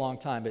 It could be a long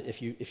time. But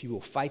if you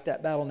will fight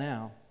that battle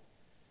now,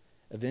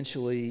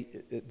 eventually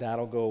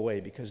that'll go away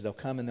because they'll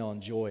come and they'll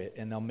enjoy it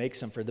and they'll make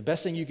some friends. The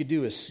best thing you could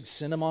do is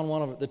send them on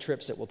one of the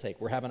trips that we'll take.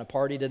 We're having a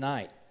party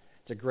tonight.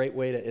 It's a great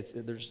way to.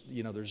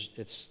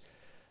 It's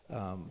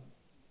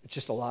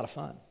just a lot of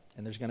fun.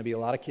 And there's going to be a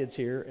lot of kids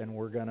here, and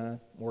we're gonna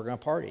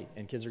party.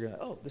 And kids are going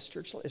to, this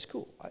church is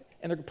cool.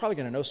 And they're probably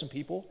going to know some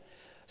people.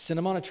 Send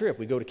them on a trip.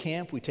 We go to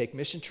camp. We take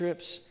mission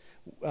trips.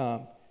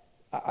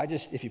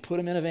 If you put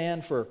them in a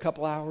van for a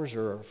couple hours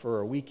or for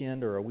a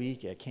weekend or a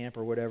week at camp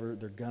or whatever,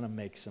 they're going to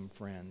make some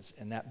friends.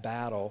 And that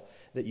battle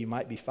that you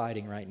might be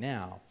fighting right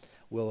now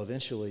will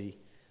eventually,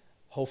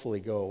 hopefully,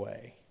 go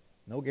away.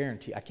 No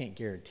guarantee. I can't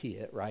guarantee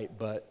it, right?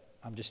 But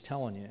I'm just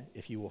telling you,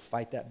 if you will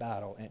fight that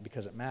battle, and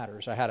because it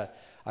matters.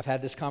 I've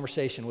had this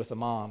conversation with a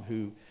mom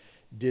who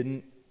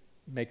didn't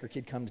make her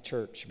kid come to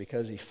church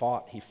because he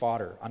fought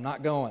her. I'm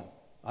not going.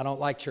 I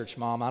don't like church,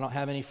 Mom. I don't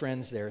have any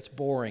friends there. It's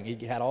boring. He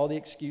had all the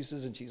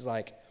excuses, and she's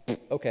like,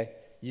 okay,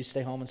 you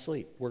stay home and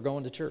sleep. We're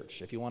going to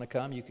church. If you want to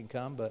come, you can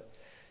come. But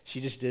she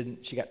just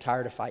didn't. She got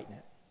tired of fighting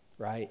it,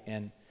 right?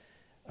 And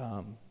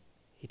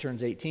he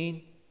turns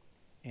 18,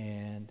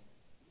 and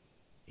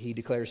he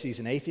declares he's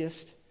an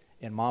atheist,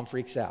 and mom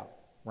freaks out.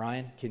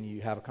 Ryan, can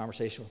you have a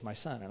conversation with my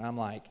son? And I'm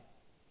like,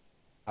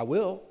 I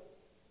will.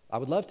 I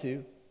would love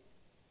to.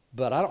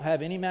 But I don't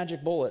have any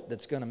magic bullet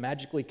that's going to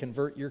magically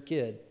convert your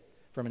kid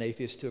from an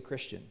atheist to a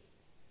Christian.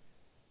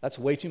 That's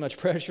way too much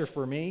pressure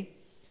for me.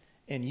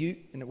 And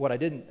what I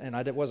didn't, and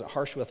I wasn't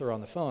harsh with her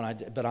on the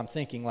phone, but I'm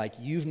thinking, like,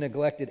 you've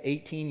neglected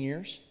 18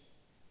 years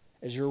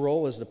as your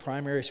role as the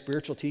primary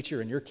spiritual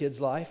teacher in your kid's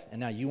life, and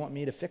now you want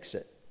me to fix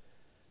it.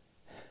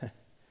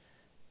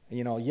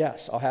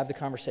 Yes, I'll have the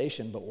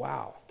conversation, but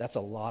wow, that's a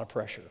lot of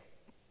pressure.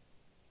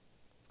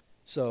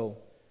 So,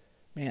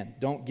 man,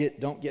 don't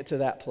get to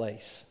that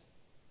place.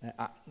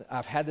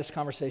 I've had this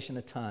conversation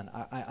a ton.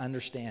 I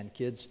understand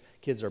kids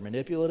are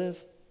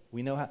manipulative.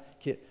 We know how.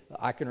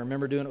 I can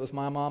remember doing it with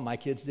my mom. My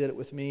kids did it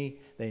with me.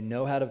 They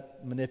know how to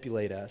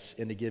manipulate us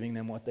into giving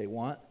them what they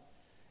want,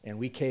 and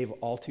we cave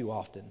all too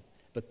often.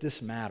 But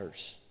this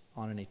matters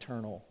on an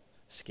eternal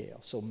scale.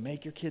 So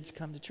make your kids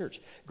come to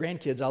church.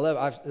 Grandkids,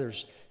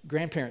 there's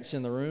grandparents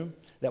in the room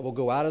that will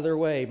go out of their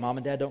way. Mom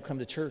and dad don't come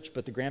to church,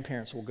 but the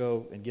grandparents will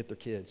go and get their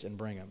kids and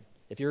bring them.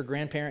 If you're a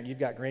grandparent, you've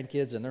got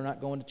grandkids, and they're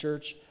not going to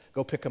church,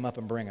 go pick them up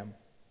and bring them.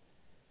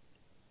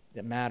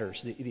 It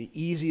matters. The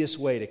easiest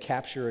way to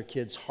capture a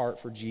kid's heart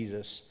for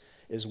Jesus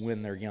is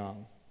when they're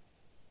young.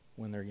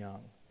 When they're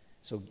young.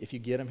 So if you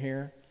get them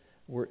here,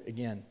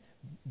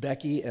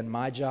 Becky and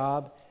my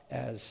job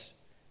as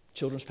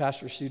children's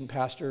pastor, student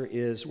pastor,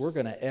 is we're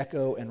going to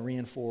echo and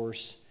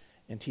reinforce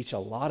and teach a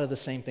lot of the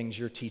same things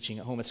you're teaching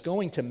at home. It's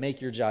going to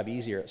make your job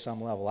easier at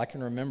some level. I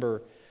can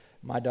remember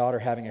my daughter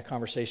having a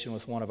conversation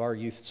with one of our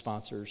youth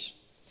sponsors,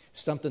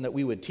 something that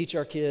we would teach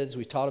our kids.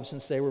 We taught them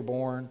since they were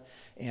born,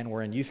 and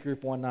we're in youth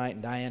group one night,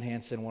 and Diane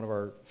Hansen, one of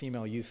our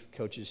female youth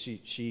coaches,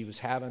 she was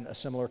having a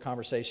similar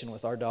conversation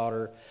with our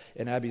daughter,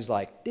 and Abby's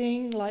like,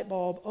 ding, light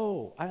bulb,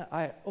 oh,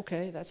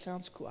 okay, that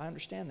sounds cool, I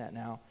understand that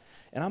now.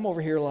 And I'm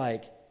over here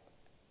like,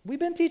 we've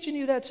been teaching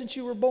you that since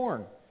you were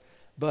born.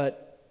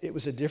 But it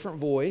was a different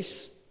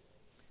voice,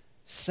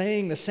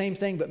 saying the same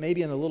thing, but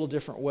maybe in a little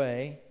different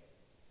way.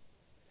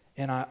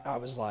 And I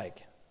was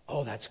like,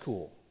 oh, that's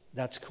cool.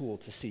 That's cool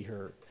to see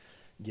her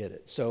get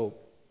it. So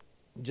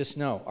just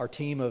know, our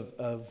team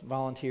of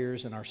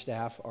volunteers and our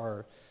staff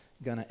are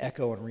going to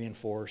echo and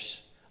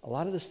reinforce a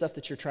lot of the stuff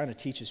that you're trying to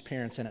teach as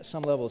parents, and at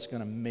some level it's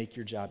going to make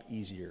your job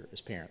easier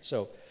as parents.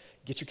 So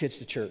get your kids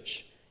to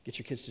church. Get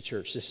your kids to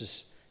church. This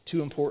is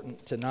too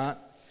important to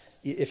not.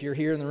 If you're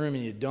here in the room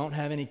and you don't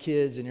have any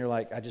kids and you're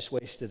like, I just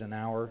wasted an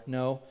hour.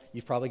 No,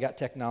 you've probably got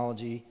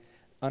technology.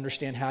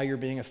 Understand how you're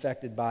being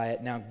affected by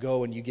it. Now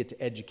go and you get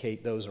to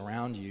educate those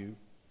around you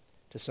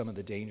to some of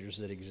the dangers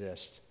that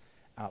exist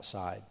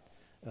outside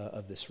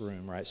of this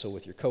room, right? So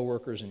with your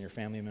coworkers and your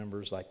family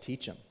members, like,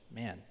 teach them,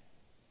 man,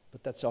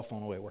 put that cell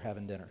phone away. We're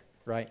having dinner,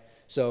 right?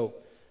 So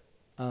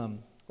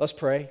let's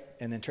pray,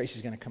 and then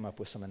Tracy's going to come up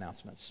with some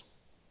announcements.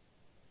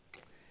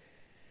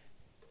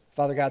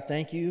 Father God,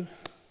 thank you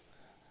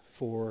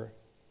for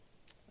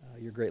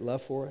your great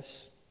love for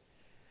us.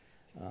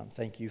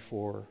 Thank you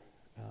for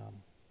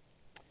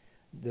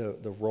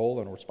the role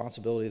and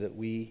responsibility that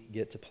we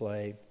get to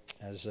play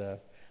as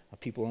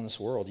people in this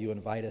world. You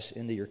invite us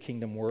into your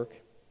kingdom work.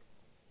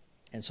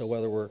 And so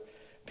whether we're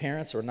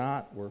parents or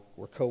not,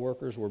 we're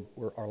coworkers,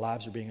 our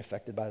lives are being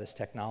affected by this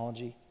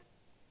technology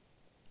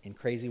in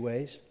crazy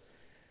ways.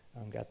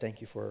 God,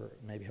 thank you for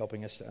maybe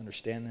helping us to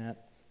understand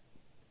that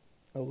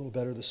a little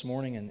better this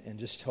morning, and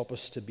just help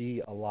us to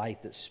be a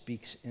light that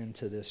speaks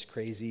into this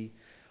crazy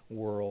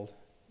world,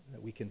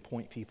 that we can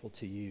point people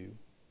to you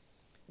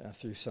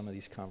through some of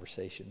these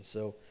conversations.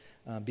 So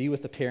be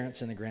with the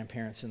parents and the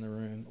grandparents in the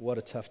room. What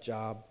a tough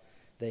job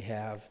they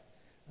have,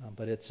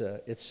 but it's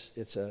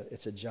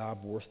a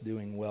job worth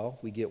doing well.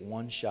 We get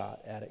one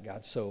shot at it,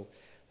 God. So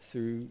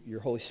through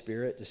your Holy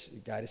Spirit,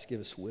 just guide us, give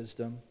us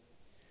wisdom.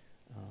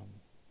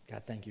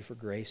 God, thank you for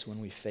grace when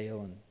we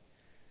fail and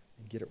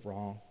get it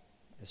wrong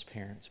as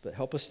parents, but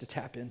help us to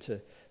tap into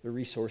the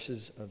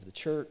resources of the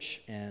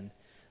church and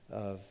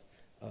of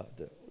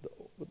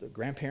the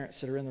grandparents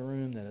that are in the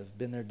room that have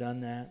been there,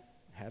 done that,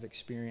 have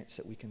experience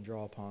that we can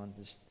draw upon.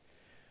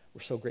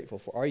 We're so grateful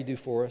for all you do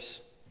for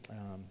us.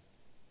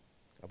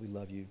 God, we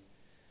love you.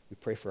 We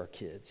pray for our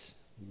kids.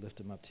 We lift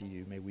them up to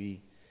you. May we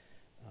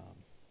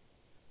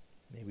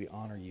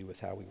honor you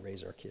with how we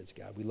raise our kids,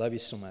 God. We love you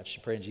so much.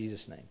 I pray in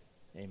Jesus' name.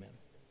 Amen.